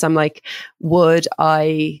it, because I'm like, would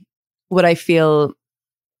I feel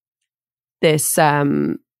this,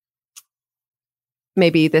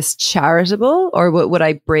 maybe this charitable, or would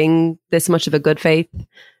I bring this much of a good faith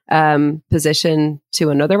position to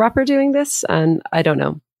another rapper doing this? And I don't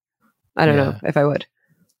know. I don't know if I would.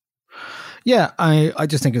 Yeah, I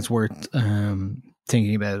just think it's worth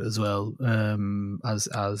thinking about as well,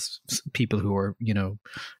 as people who are, you know,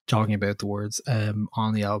 talking about the words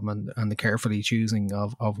on the album and the carefully choosing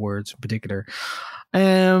of words in particular.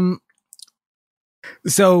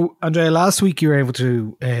 So, Andrea, last week you were able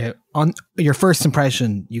to, on your first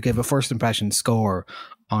impression, you gave a first impression score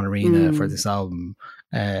on Arena for this album.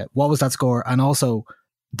 What was that score? And also,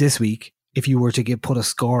 this week, if you were to put a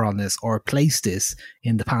score on this, or place this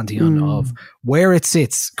in the pantheon of where it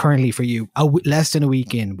sits currently for you, less than a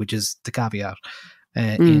week in, which is the caveat,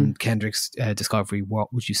 in Kendrick's discography,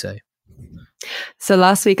 what would you say? So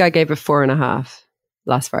last week I gave a 4.5,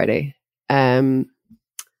 last Friday.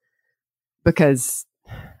 Because,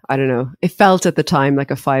 I don't know, it felt at the time like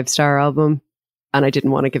a 5-star album, and I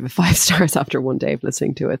didn't want to give it 5 stars after one day of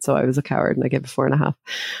listening to it. So I was a coward and I gave it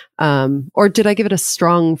 4.5. Or did I give it a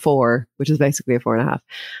strong 4, which is basically a 4.5?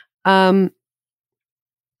 I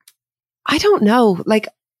don't know. Like,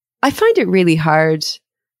 I find it really hard.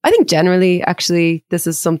 I think generally, actually, this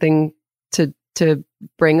is something to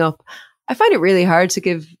bring up. I find it really hard to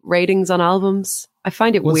give ratings on albums. I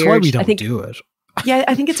find it weird. That's why we don't do it. Yeah,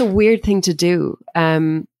 I think it's a weird thing to do.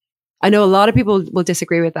 I know a lot of people will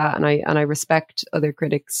disagree with that, and I respect other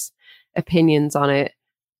critics' opinions on it.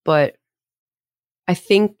 But I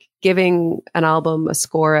think giving an album a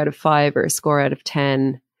score out of 5 or a score out of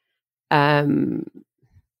 10, like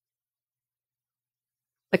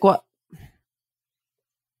what?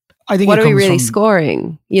 I think what are we really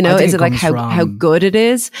scoring? You know, is it like how good it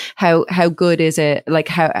is? How good is it? Like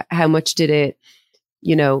how much did it,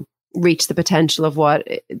 you know, reach the potential of what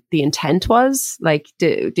the intent was? Like,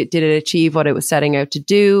 did it achieve what it was setting out to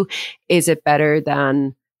do? Is it better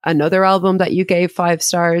than another album that you gave 5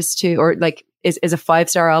 stars to? Or like, is a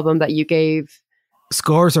 5-star album that you gave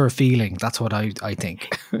scores are a feeling. That's what I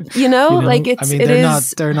think. Like it's. I mean,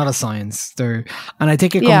 they're not a science. And I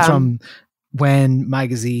think it comes from when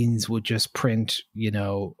magazines would just print,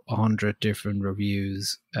 100 different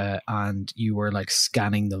reviews, and you were like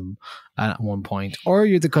scanning them at one point, or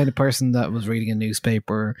you're the kind of person that was reading a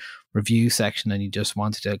newspaper review section and you just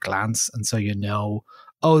wanted to glance, and so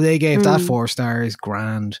they gave that 4 stars,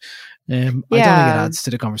 grand. I don't think it adds to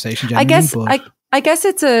the conversation generally, I guess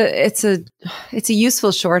it's a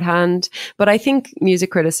useful shorthand, but I think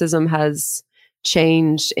music criticism has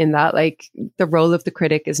changed in that, like, the role of the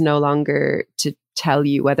critic is no longer to tell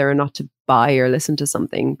you whether or not to buy or listen to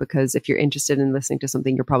something, because if you're interested in listening to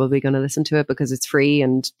something, you're probably going to listen to it because it's free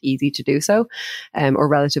and easy to do so, or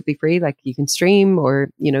relatively free. Like, you can stream, or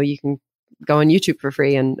you can go on YouTube for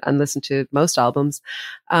free and listen to most albums.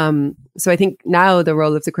 So I think now the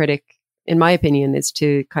role of the critic, in my opinion, is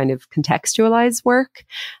to kind of contextualize work,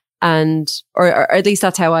 or at least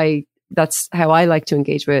that's how I like to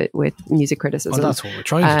engage with music criticism. Well, that's what we're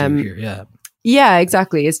trying to do here. Yeah. Yeah,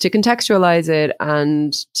 exactly. Is to contextualize it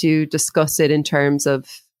and to discuss it in terms of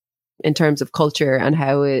culture and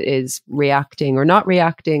how it is reacting or not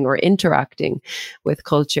reacting or interacting with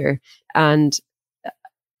culture. And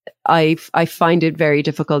I find it very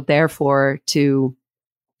difficult, therefore, to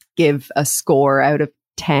give a score out of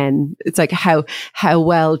 10. It's like, how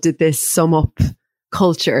well did this sum up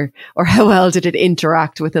culture, or how well did it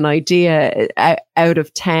interact with an idea out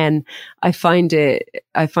of 10? I find it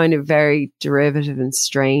very derivative and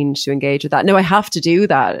strange to engage with that. No, I have to do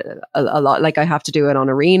that a lot. Like, I have to do it on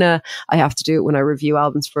Arena. I have to do it when I review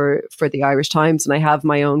albums for the Irish Times, and I have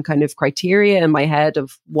my own kind of criteria in my head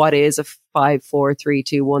of what is a 5, 4, 3,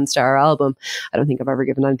 2, 1 star album. I don't think I've ever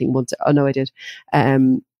given anything 1 star. Oh no, I did.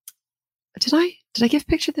 Did I give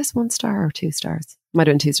Picture This 1 star or 2 stars? Might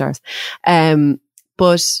have been 2 stars.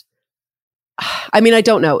 But I mean, I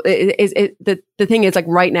don't know. The thing is, like,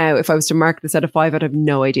 right now, if I was to mark this out of 5, I'd have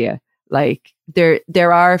no idea. Like,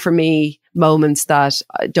 there are, for me, moments that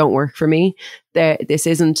don't work for me. This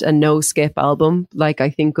isn't a no skip album, like I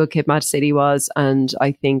think Good Kid, Mad City was, and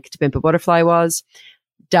I think To Pimp a Butterfly was.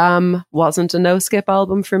 Damn wasn't a no skip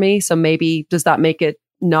album for me. So maybe, does that make it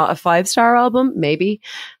not a 5-star album? Maybe.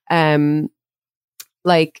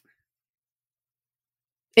 Like,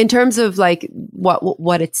 in terms of like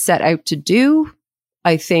what it's set out to do,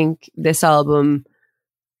 I think this album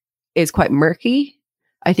is quite murky.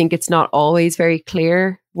 I think it's not always very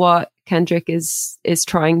clear what Kendrick is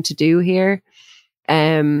trying to do here.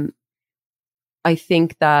 I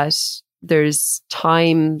think that there's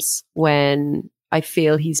times when I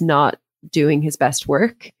feel he's not doing his best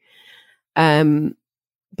work.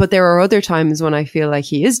 But there are other times when I feel like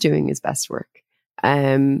he is doing his best work.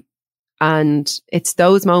 And it's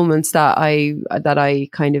those moments that I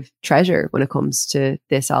kind of treasure when it comes to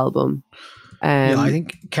this album. I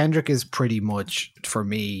think Kendrick is pretty much, for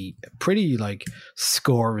me, pretty like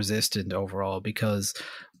score resistant overall, because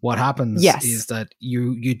what happens is that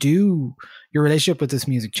your relationship with this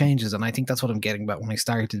music changes, and I think that's what I'm getting about when we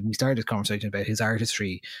started this conversation about his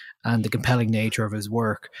artistry and the compelling nature of his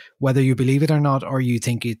work, whether you believe it or not, or you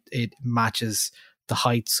think it matches the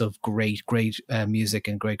heights of great music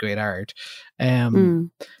and great art.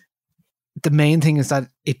 The main thing is that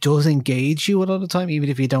it does engage you a lot of the time, even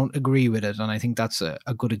if you don't agree with it. And I think that's a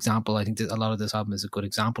good example. I think that a lot of this album is a good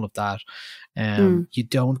example of that. You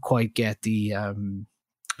don't quite get the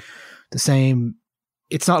same.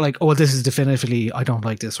 It's not like, oh, this is definitively, I don't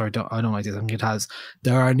like this, or I don't like this. I think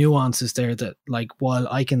there are nuances there that, like, while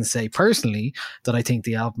I can say personally that I think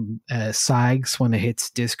the album sags when it hits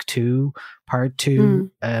disc 2, part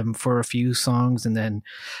 2, for a few songs, and then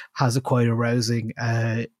has a quite arousing,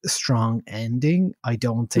 strong ending. I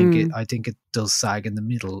don't think I think it does sag in the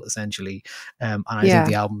middle, essentially. And I think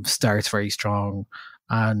the album starts very strong.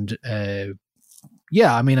 And I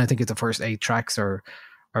mean, I think the first 8 tracks are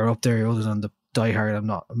up there, other than the Die Hard. I'm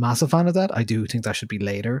not a massive fan of that. I do think that should be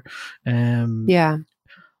later.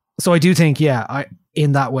 So I do think,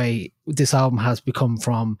 in that way, this album has become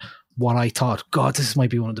from what I thought, God, this might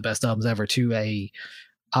be one of the best albums ever, to a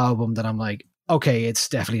album that I'm like, okay, it's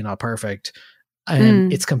definitely not perfect.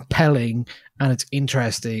 And it's compelling and it's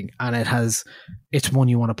interesting, and it's one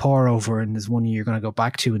you want to pore over, and it's one you're going to go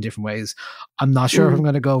back to in different ways. I'm not sure if I'm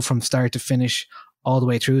going to go from start to finish all the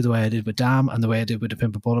way through the way I did with Damn and the way I did with To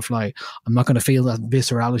Pimp a Butterfly. I'm not going to feel that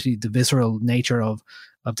viscerality, the visceral nature of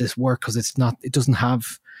this work, because it doesn't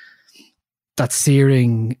have that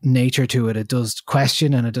searing nature to it. It does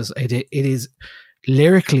question, and it is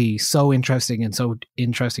lyrically so interesting, and so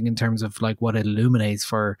interesting in terms of like what it illuminates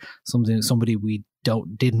for somebody we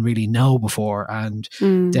didn't really know before. And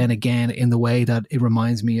then again, in the way that it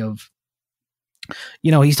reminds me of,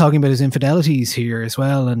 you know, he's talking about his infidelities here as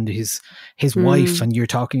well, and his wife, and you're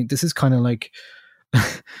talking, this is kind of like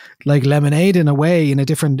Lemonade in a way, in a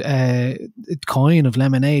different coin of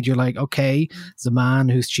Lemonade. You're like, okay, it's a man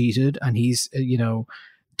who's cheated, and he's, you know,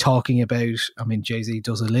 talking about, I mean, Jay-Z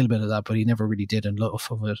does a little bit of that, but he never really did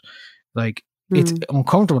enough of it. Like, it's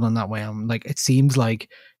uncomfortable in that way. I'm like, it seems like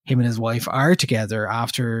him and his wife are together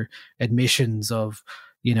after admissions of,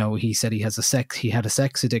 you know, he said he had a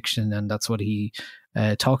sex addiction, and that's what he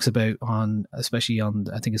talks about on, especially on,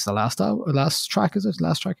 I think it's the last track.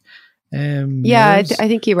 I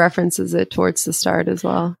think he references it towards the start as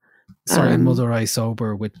well. Sorry, Mother I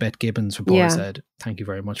Sober with Bette Gibbons from Portishead. Thank you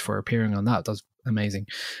very much for appearing on that. That's amazing.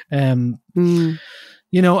 You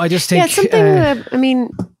know, I just think something that, I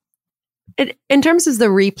mean, in terms of the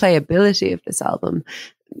replayability of this album,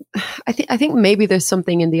 I think maybe there's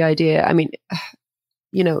something in the idea. I mean,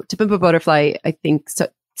 you know, To Pimp a Butterfly, I think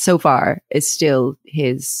so far is still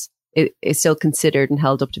is still considered and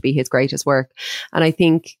held up to be his greatest work. And I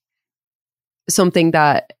think something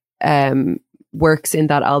that works in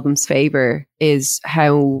that album's favor is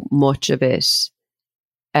how much of it,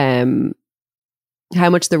 how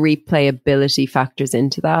much the replayability factors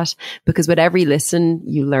into that, because with every listen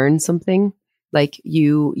you learn something. Like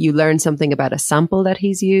you learn something about a sample that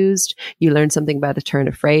he's used, you learn something about a turn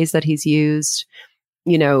of phrase that he's used.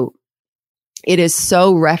 You know, it is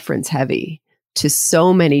so reference heavy to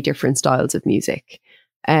so many different styles of music,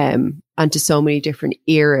 and to so many different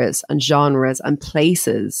eras and genres and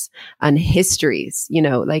places and histories. You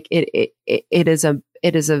know, like it is a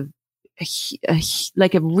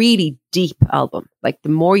like a really deep album. Like the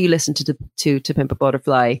more you listen to Pimp a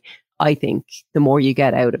Butterfly, I think the more you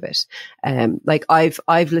get out of it. Like I've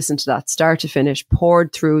listened to that start to finish,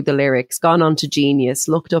 poured through the lyrics, gone on to Genius,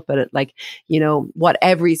 looked up at it, like, you know,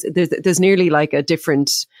 there's nearly like a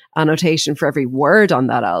different annotation for every word on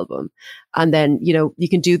that album. And then, you know, you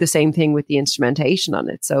can do the same thing with the instrumentation on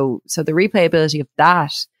it. So the replayability of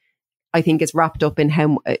that, I think, is wrapped up in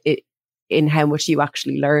how much you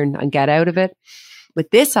actually learn and get out of it. With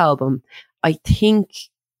this album, I think,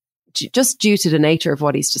 just due to the nature of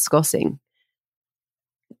what he's discussing,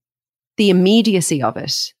 the immediacy of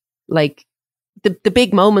it, like the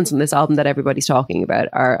big moments on this album that everybody's talking about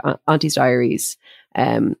are Auntie's Diaries,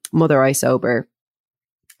 Mother I Sober.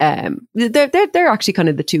 They're actually kind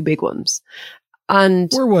of the two big ones. And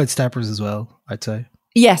we're Wide Steppers as well, I'd say.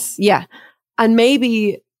 Yes, yeah. And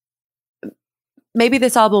maybe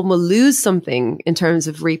this album will lose something in terms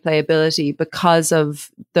of replayability because of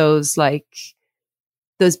those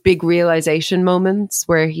big realization moments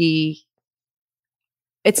where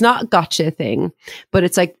it's not a gotcha thing, but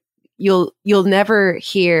it's like you'll never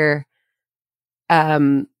hear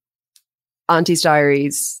Auntie's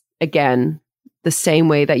Diaries again the same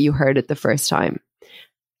way that you heard it the first time.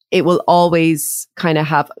 It will always kind of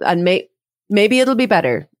have, and maybe it'll be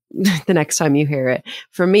better the next time you hear it.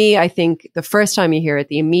 For me, I think the first time you hear it,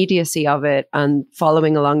 the immediacy of it and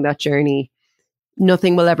following along that journey,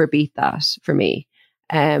 nothing will ever beat that for me.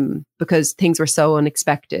 Because things were so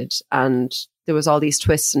unexpected and there was all these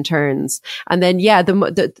twists and turns. And then,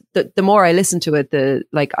 the more I listened to it,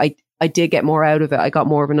 I did get more out of it. I got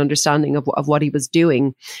more of an understanding of what he was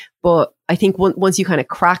doing. But I think once you kind of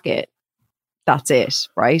crack it, that's it,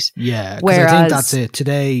 right? Yeah, because I think that's it.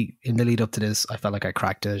 Today, in the lead up to this, I felt like I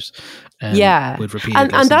cracked it. With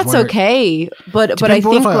repeated and that's okay. But I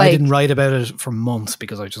think I didn't write about it for months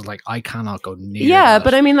because I was just like, I cannot go near. Yeah, that.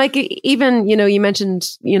 But I mean, like, even, you know, you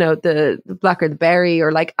mentioned, you know, the Black or the Berry,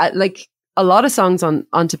 or like a lot of songs on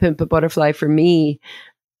To Pimp a Butterfly for me,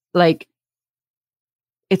 like,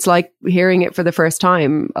 it's like hearing it for the first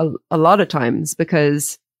time a lot of times,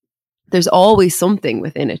 because there's always something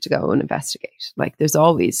within it to go and investigate. Like there's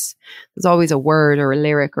always a word or a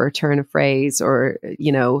lyric or a turn of phrase or,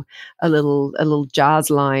 you know, a little jazz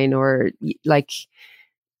line or like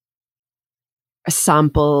a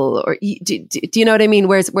sample, or do you know what I mean?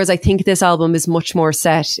 Whereas I think this album is much more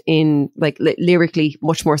set in, like, lyrically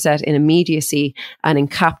much more set in immediacy and in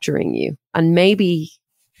capturing you. And maybe,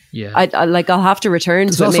 yeah, I'll have to return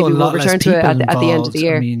to it. Maybe we'll return to it at the end of the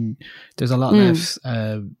year. I mean, there's a lot less.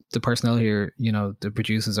 The personnel here, you know, the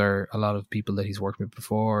producers are a lot of people that he's worked with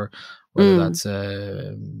before, whether that's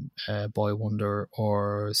Boy Wonder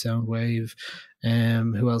or Soundwave.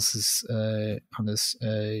 Who else is on this?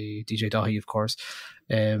 DJ Dahi, of course.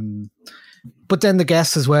 But then the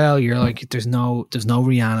guests as well. You're like, there's no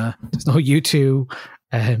Rihanna, there's no U2.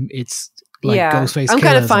 It's like Ghostface. I'm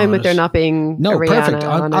kind of fine with there not being perfect.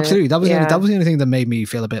 Absolutely, that was that was the only thing that made me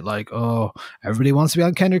feel a bit like, oh, everybody wants to be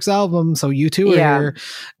on Kendrick's album, so you two are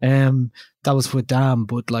here. That was with Damn,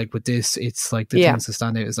 but like with this, it's like the things that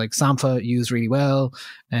stand out is like Sampha used really well,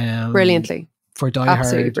 brilliantly for Die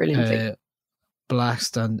Hard, brilliantly.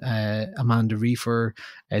 Blast and Amanda Reefer,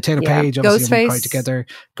 Taylor Page, obviously cried together.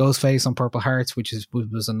 Ghostface on Purple Hearts, which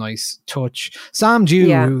was a nice touch. Sam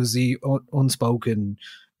Dew, who's the unspoken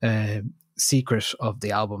secret of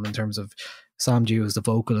the album in terms of Sam Dew is the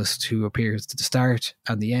vocalist who appears at the start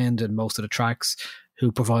and the end and most of the tracks,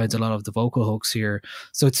 who provides a lot of the vocal hooks here.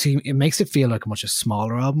 So it makes it feel like a much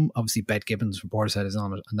smaller album. Obviously, Bette Gibbons from Portishead is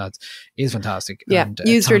on it, and that is fantastic. Yeah, and,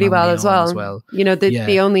 used really well as well. You know,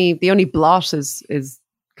 the only blot is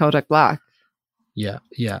Kodak Black. Yeah.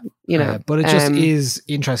 You know, but it just is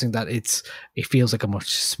interesting that it feels like a much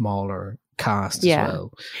smaller cast as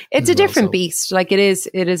well. It's a different beast. Like it is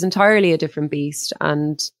entirely a different beast,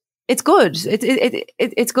 and it's good.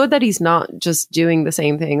 It's good that he's not just doing the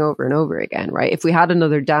same thing over and over again, right? If we had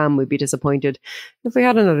another Damn, we'd be disappointed. If we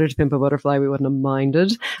had another To Pimp a Butterfly, we wouldn't have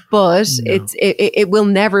minded. But it will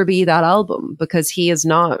never be that album because he is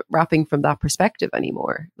not rapping from that perspective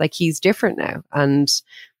anymore. Like he's different now, and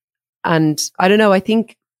I don't know. I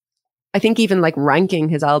think even like ranking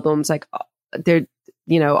his albums, like they're,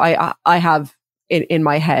 you know, I have in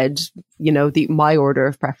my head, you know, my order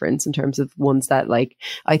of preference in terms of ones that like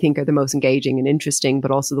I think are the most engaging and interesting,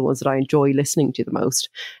 but also the ones that I enjoy listening to the most.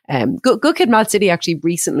 Good Kid, Mad City actually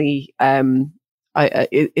recently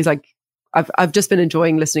is like I've just been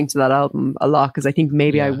enjoying listening to that album a lot because I think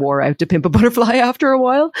maybe I wore out To Pimp a Butterfly after a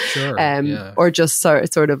while, or just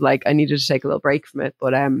sort of like I needed to take a little break from it,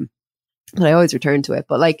 but I always return to it.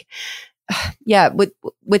 But like, yeah,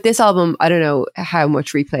 with this album, I don't know how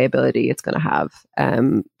much replayability it's going to have.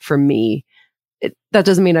 For me, that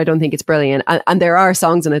doesn't mean I don't think it's brilliant. And there are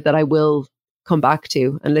songs in it that I will come back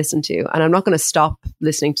to and listen to. And I'm not going to stop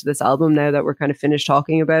listening to this album now that we're kind of finished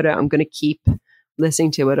talking about it. I'm going to keep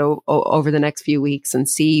listening to it over the next few weeks and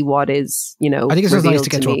see what is, you know, I think it's just nice to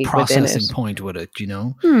get to a processing point with it, you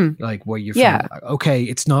know, like where you're from, okay,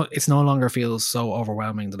 it's no longer feels so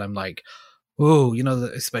overwhelming that I'm like, oh, you know,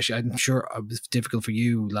 especially I'm sure it was difficult for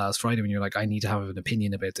you last Friday when you're like, I need to have an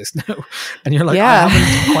opinion about this now. And you're like, I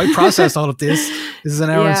haven't quite processed all of this. This is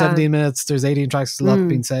an hour and 17 minutes. There's 18 tracks. There's a lot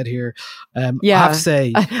being said here. I have to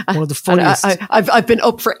say, one of the funniest. I've been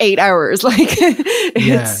up for 8 hours. Like,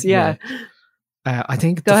 it's, I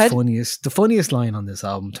think the funniest line on this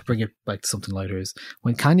album, to bring it back to something lighter, is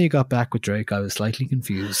when Kanye got back with Drake, I was slightly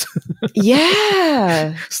confused.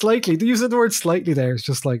 Yeah. Slightly. The use of the word slightly there is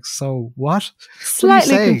just like, so what?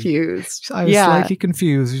 Slightly confused. I was slightly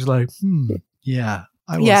confused. He's like, yeah.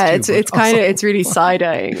 I was too, it's kind of, it's really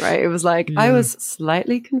side-eyeing, right? It was like, I was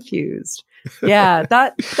slightly confused. Yeah,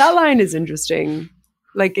 that line is interesting.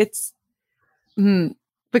 Like it's,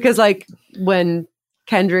 because like when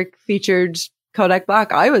Kendrick featured Kodak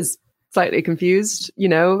Black, I was slightly confused, you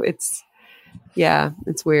know. It's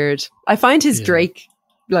weird. I find his Drake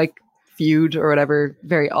like feud or whatever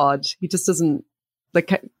very odd. He just doesn't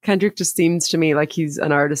like, Kendrick just seems to me like he's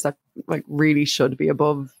an artist that like really should be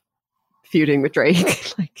above feuding with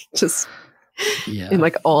Drake. Like just in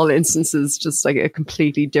like all instances, just like a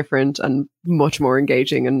completely different and much more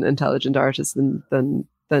engaging and intelligent artist than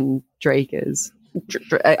Drake is.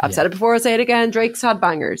 I've said it before, I'll say it again. Drake's had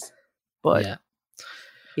bangers, but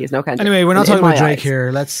he has no Kendrick. Anyway, we're not talking about Drake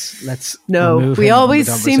here. Let's no. We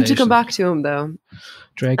always seem to come back to him though.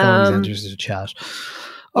 Drake always enters the chat.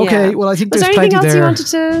 Okay, well, I think there's plenty there. Was there anything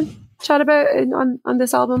else you wanted to chat about on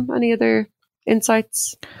this album? Any other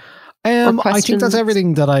insights? I think that's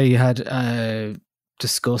everything that I had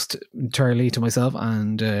discussed entirely to myself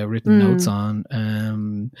and written notes on.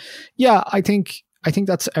 I think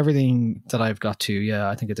that's everything that I've got to. Yeah,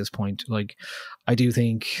 I think at this point, like, I do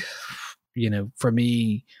think, you know, for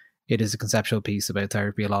me, it is a conceptual piece about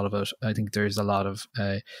therapy. A lot of it, I think there's a lot of,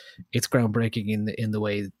 it's groundbreaking in the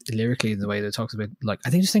way, lyrically, in the way that it talks about, like, I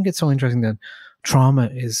just think it's so interesting that trauma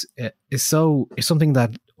is something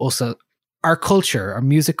that also our culture, our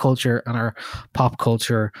music culture and our pop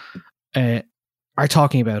culture, are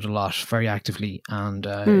talking about a lot very actively, and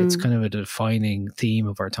it's kind of a defining theme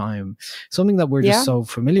of our time, something that we're just so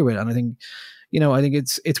familiar with. And I think, you know, I think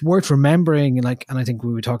it's worth remembering, and I think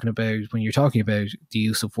we were talking about when you're talking about the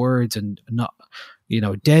use of words and not, you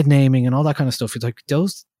know, dead naming and all that kind of stuff. It's like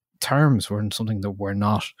those terms weren't something that we're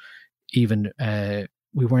not even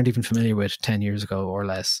we weren't even familiar with 10 years ago or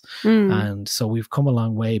less. And so we've come a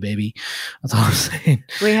long way, baby. That's all I'm saying.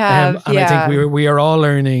 We have, and I think we are all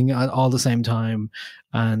learning at all the same time.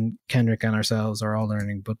 and Kendrick and ourselves are all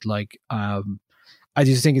learning. But like, I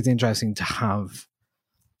just think it's interesting to have,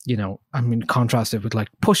 you know, I mean, contrasted with like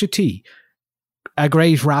Pusha T, a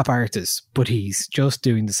great rap artist, but he's just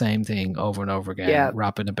doing the same thing over and over again,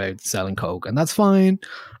 rapping about selling coke, and that's fine.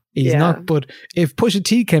 He's not, but if Pusha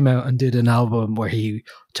T came out and did an album where he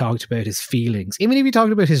talked about his feelings, even if he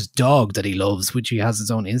talked about his dog that he loves, which he has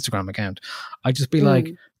his own Instagram account, I'd just be like,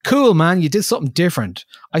 cool, man, you did something different.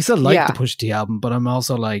 I still like the Pusha T album, but I'm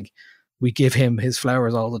also like, we give him his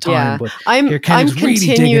flowers all the time, but I'm really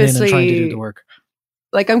digging in and trying to do the work.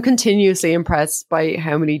 Like, I'm continuously impressed by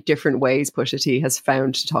how many different ways Pusha T has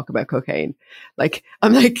found to talk about cocaine. Like,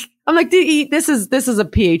 I'm like, this is a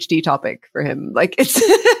PhD topic for him. Like, it's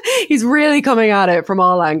he's really coming at it from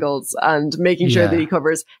all angles and making sure that he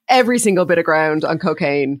covers every single bit of ground on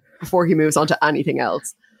cocaine before he moves on to anything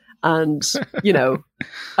else. And, you know,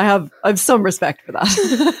 I have some respect for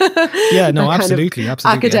that. Yeah, no, absolutely.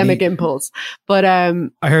 Academic impulse. But I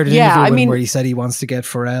heard an interview where he said he wants to get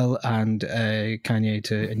Pharrell and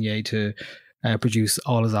Kanye and Ye to produce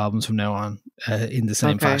all his albums from now on in the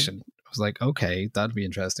same fashion. I was like, okay, that'd be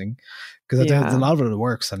interesting, because a lot of it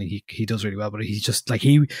works and he does really well. But he's just like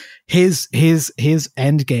his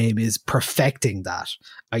end game is perfecting that.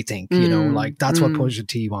 I think you know, like that's what Pusha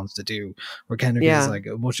T wants to do. Where Kendrick is like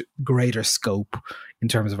a much greater scope in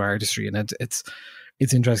terms of artistry, and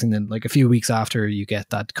it's interesting that like a few weeks after you get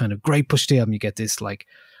that kind of great Pusha T album, you get this like,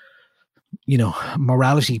 you know,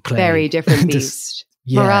 morality play, very different beast.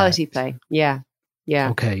 Morality play,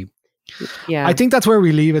 okay. Yeah, I think that's where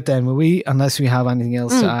we leave it then, will we? Unless we have anything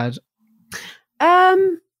else to add.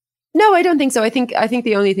 No, I don't think so. I think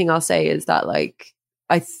the only thing I'll say is that, like,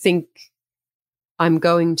 I think I'm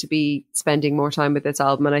going to be spending more time with this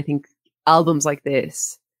album, and I think albums like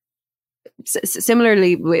this,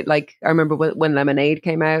 similarly with, like, I remember when Lemonade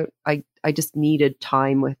came out, I just needed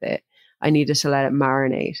time with it. I needed to let it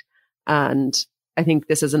marinate, and I think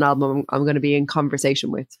this is an album I'm going to be in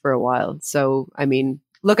conversation with for a while. So, I mean,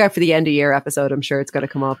 look out for the end of year episode. I'm sure it's going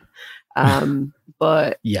to come up.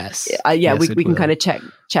 But yes, we can kind of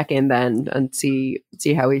check in then and see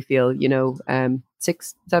how we feel, you know, 6-7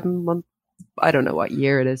 months. I don't know what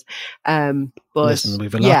year it is. But listen,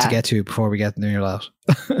 we've a lot to get to before we get near that.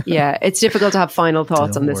 Yeah, it's difficult to have final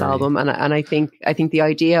thoughts on this album. And I think the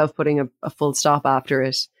idea of putting a full stop after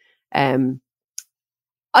it,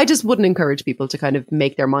 I just wouldn't encourage people to kind of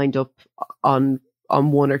make their mind up on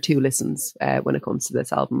one or two listens when it comes to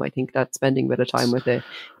this album. I think that spending a bit of time with it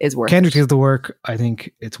is worth Kendrick does the work. I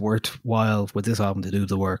think it's worthwhile with this album to do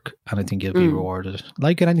the work, and I think you'll be rewarded,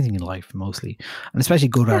 like in anything in life mostly, and especially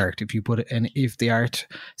good art. If you put it, and if the art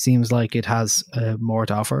seems like it has more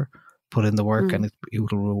to offer, put in the work and it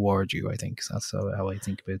will reward you. I think so. That's how I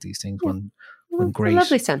think about these things. When great, a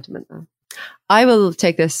lovely sentiment though. I will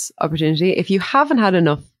take this opportunity, if you haven't had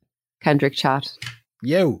enough Kendrick chat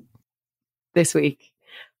this week,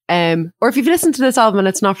 or if you've listened to this album and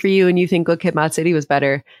it's not for you and you think Good Kid, Mad City was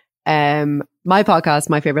better, my podcast,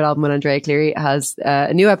 My Favorite Album with Andrea Cleary, has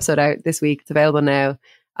a new episode out this week. It's available now,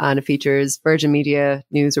 and it features Virgin Media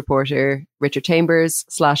news reporter Richard Chambers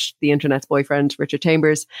 / the internet's boyfriend Richard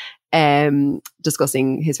Chambers,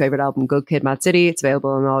 discussing his favorite album, Good Kid, Mad City. It's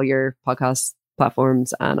available on all your podcast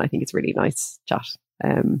platforms, and I think it's really nice chat.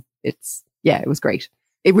 It was great.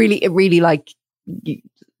 It really like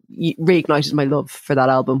reignited my love for that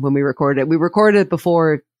album when we recorded it. We recorded it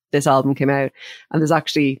before this album came out, and there's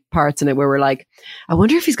actually parts in it where we're like, I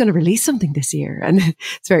wonder if he's going to release something this year. And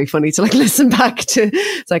it's very funny to like listen back to.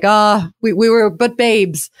 It's like, we were but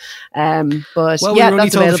babes. But well, we were only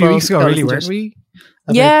told a few weeks ago, really, weren't we?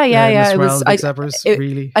 About, it was. I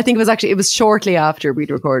think it was shortly after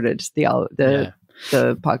we'd recorded the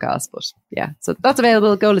podcast, but so that's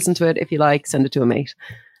available. Go listen to it if you like. Send it to a mate.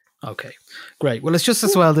 Okay, great. Well, it's just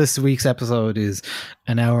as well this week's episode is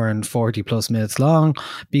an hour and 40 plus minutes long,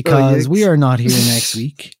 because we are not here next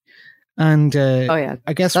week, and I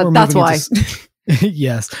guess that's why.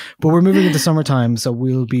 Yes, but we're moving into summertime, so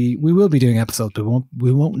we will be doing episodes, but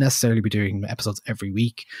we won't necessarily be doing episodes every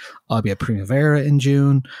week. I'll be at Primavera in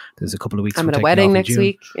June. There's a couple of weeks. I'm at a wedding next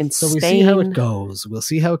week in Spain. So we'll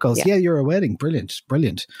see how it goes. Yeah, you're a wedding.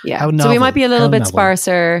 Brilliant. Yeah. So we might be a little bit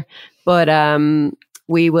sparser, but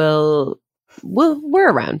we're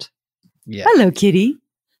around. Yeah. Hello, kitty.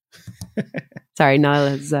 Sorry,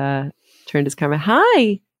 Niall has turned his camera.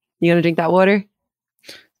 Hi. You gonna drink that water?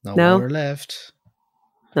 No water left.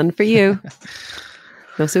 None for you.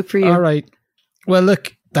 No soup for you. All right. Well,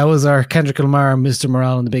 look, That was our Kendrick Lamar, Mr.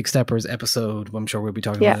 Morale and the Big Steppers episode. I'm sure we'll be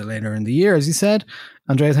talking about it later in the year, as you said.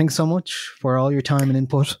 Andrea, thanks so much for all your time and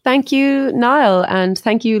input. Thank you, Niall. And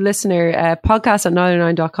thank you, listener. Podcast at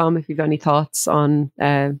niall9.com if you've any thoughts on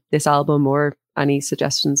this album or any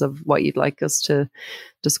suggestions of what you'd like us to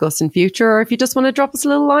discuss in future. Or if you just want to drop us a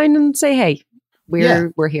little line and say, hey,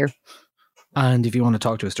 we're here. And if you want to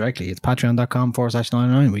talk to us directly, it's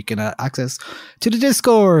patreon.com/909. We can access to the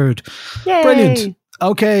Discord. Yay. Brilliant.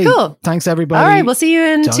 Okay. Cool. Thanks, everybody. All right. We'll see you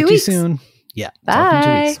in 2 weeks. Talk to you soon. Yeah. Bye. Talk in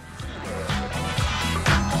 2 weeks.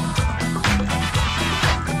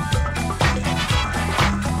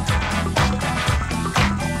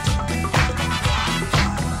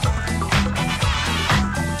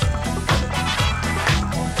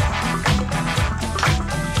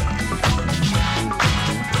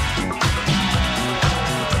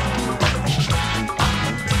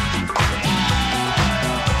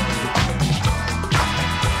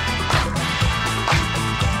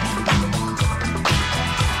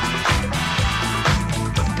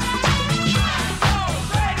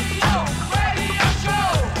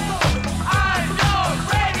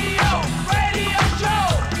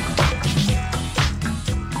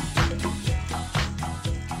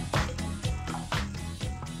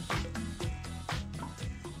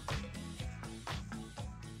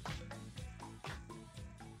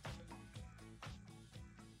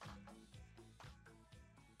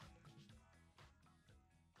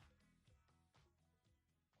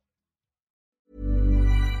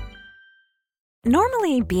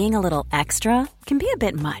 Normally, being a little extra can be a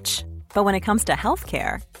bit much, but when it comes to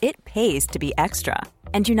healthcare, it pays to be extra.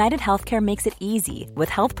 And United Healthcare makes it easy with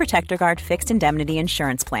Health Protector Guard fixed indemnity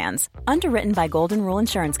insurance plans. Underwritten by Golden Rule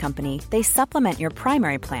Insurance Company, they supplement your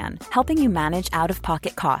primary plan, helping you manage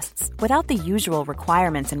out-of-pocket costs without the usual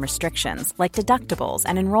requirements and restrictions like deductibles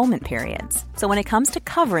and enrollment periods. So when it comes to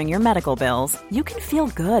covering your medical bills, you can feel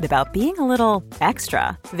good about being a little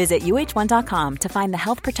extra. Visit uh1.com to find the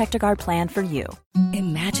Health Protector Guard plan for you.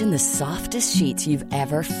 Imagine the softest sheets you've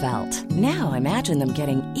ever felt. Now imagine them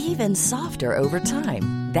getting even softer over time.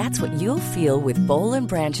 That's what you'll feel with Boll &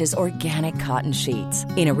 Branch's organic cotton sheets.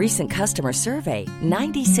 In a recent customer survey,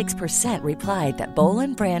 96% replied that Boll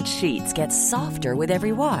 & Branch sheets get softer with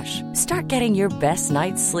every wash. Start getting your best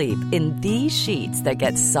night's sleep in these sheets that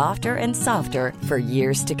get softer and softer for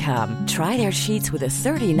years to come. Try their sheets with a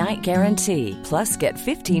 30-night guarantee. Plus, get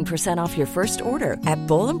 15% off your first order at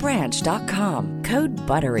bollandbranch.com. Code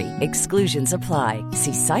BUTTERY. Exclusions apply.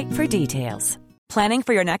 See site for details. Planning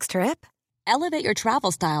for your next trip? Elevate your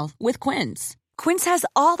travel style with Quince. Quince has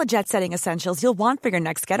all the jet-setting essentials you'll want for your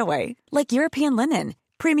next getaway, like European linen,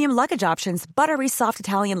 premium luggage options, buttery soft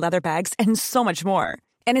Italian leather bags, and so much more.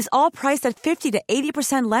 And is all priced at 50 to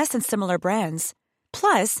 80% less than similar brands.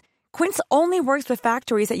 Plus, Quince only works with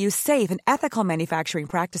factories that use safe and ethical manufacturing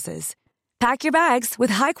practices. Pack your bags with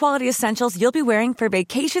high-quality essentials you'll be wearing for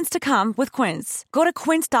vacations to come with Quince. Go to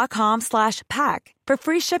quince.com/pack for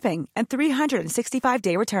free shipping and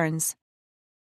 365-day returns.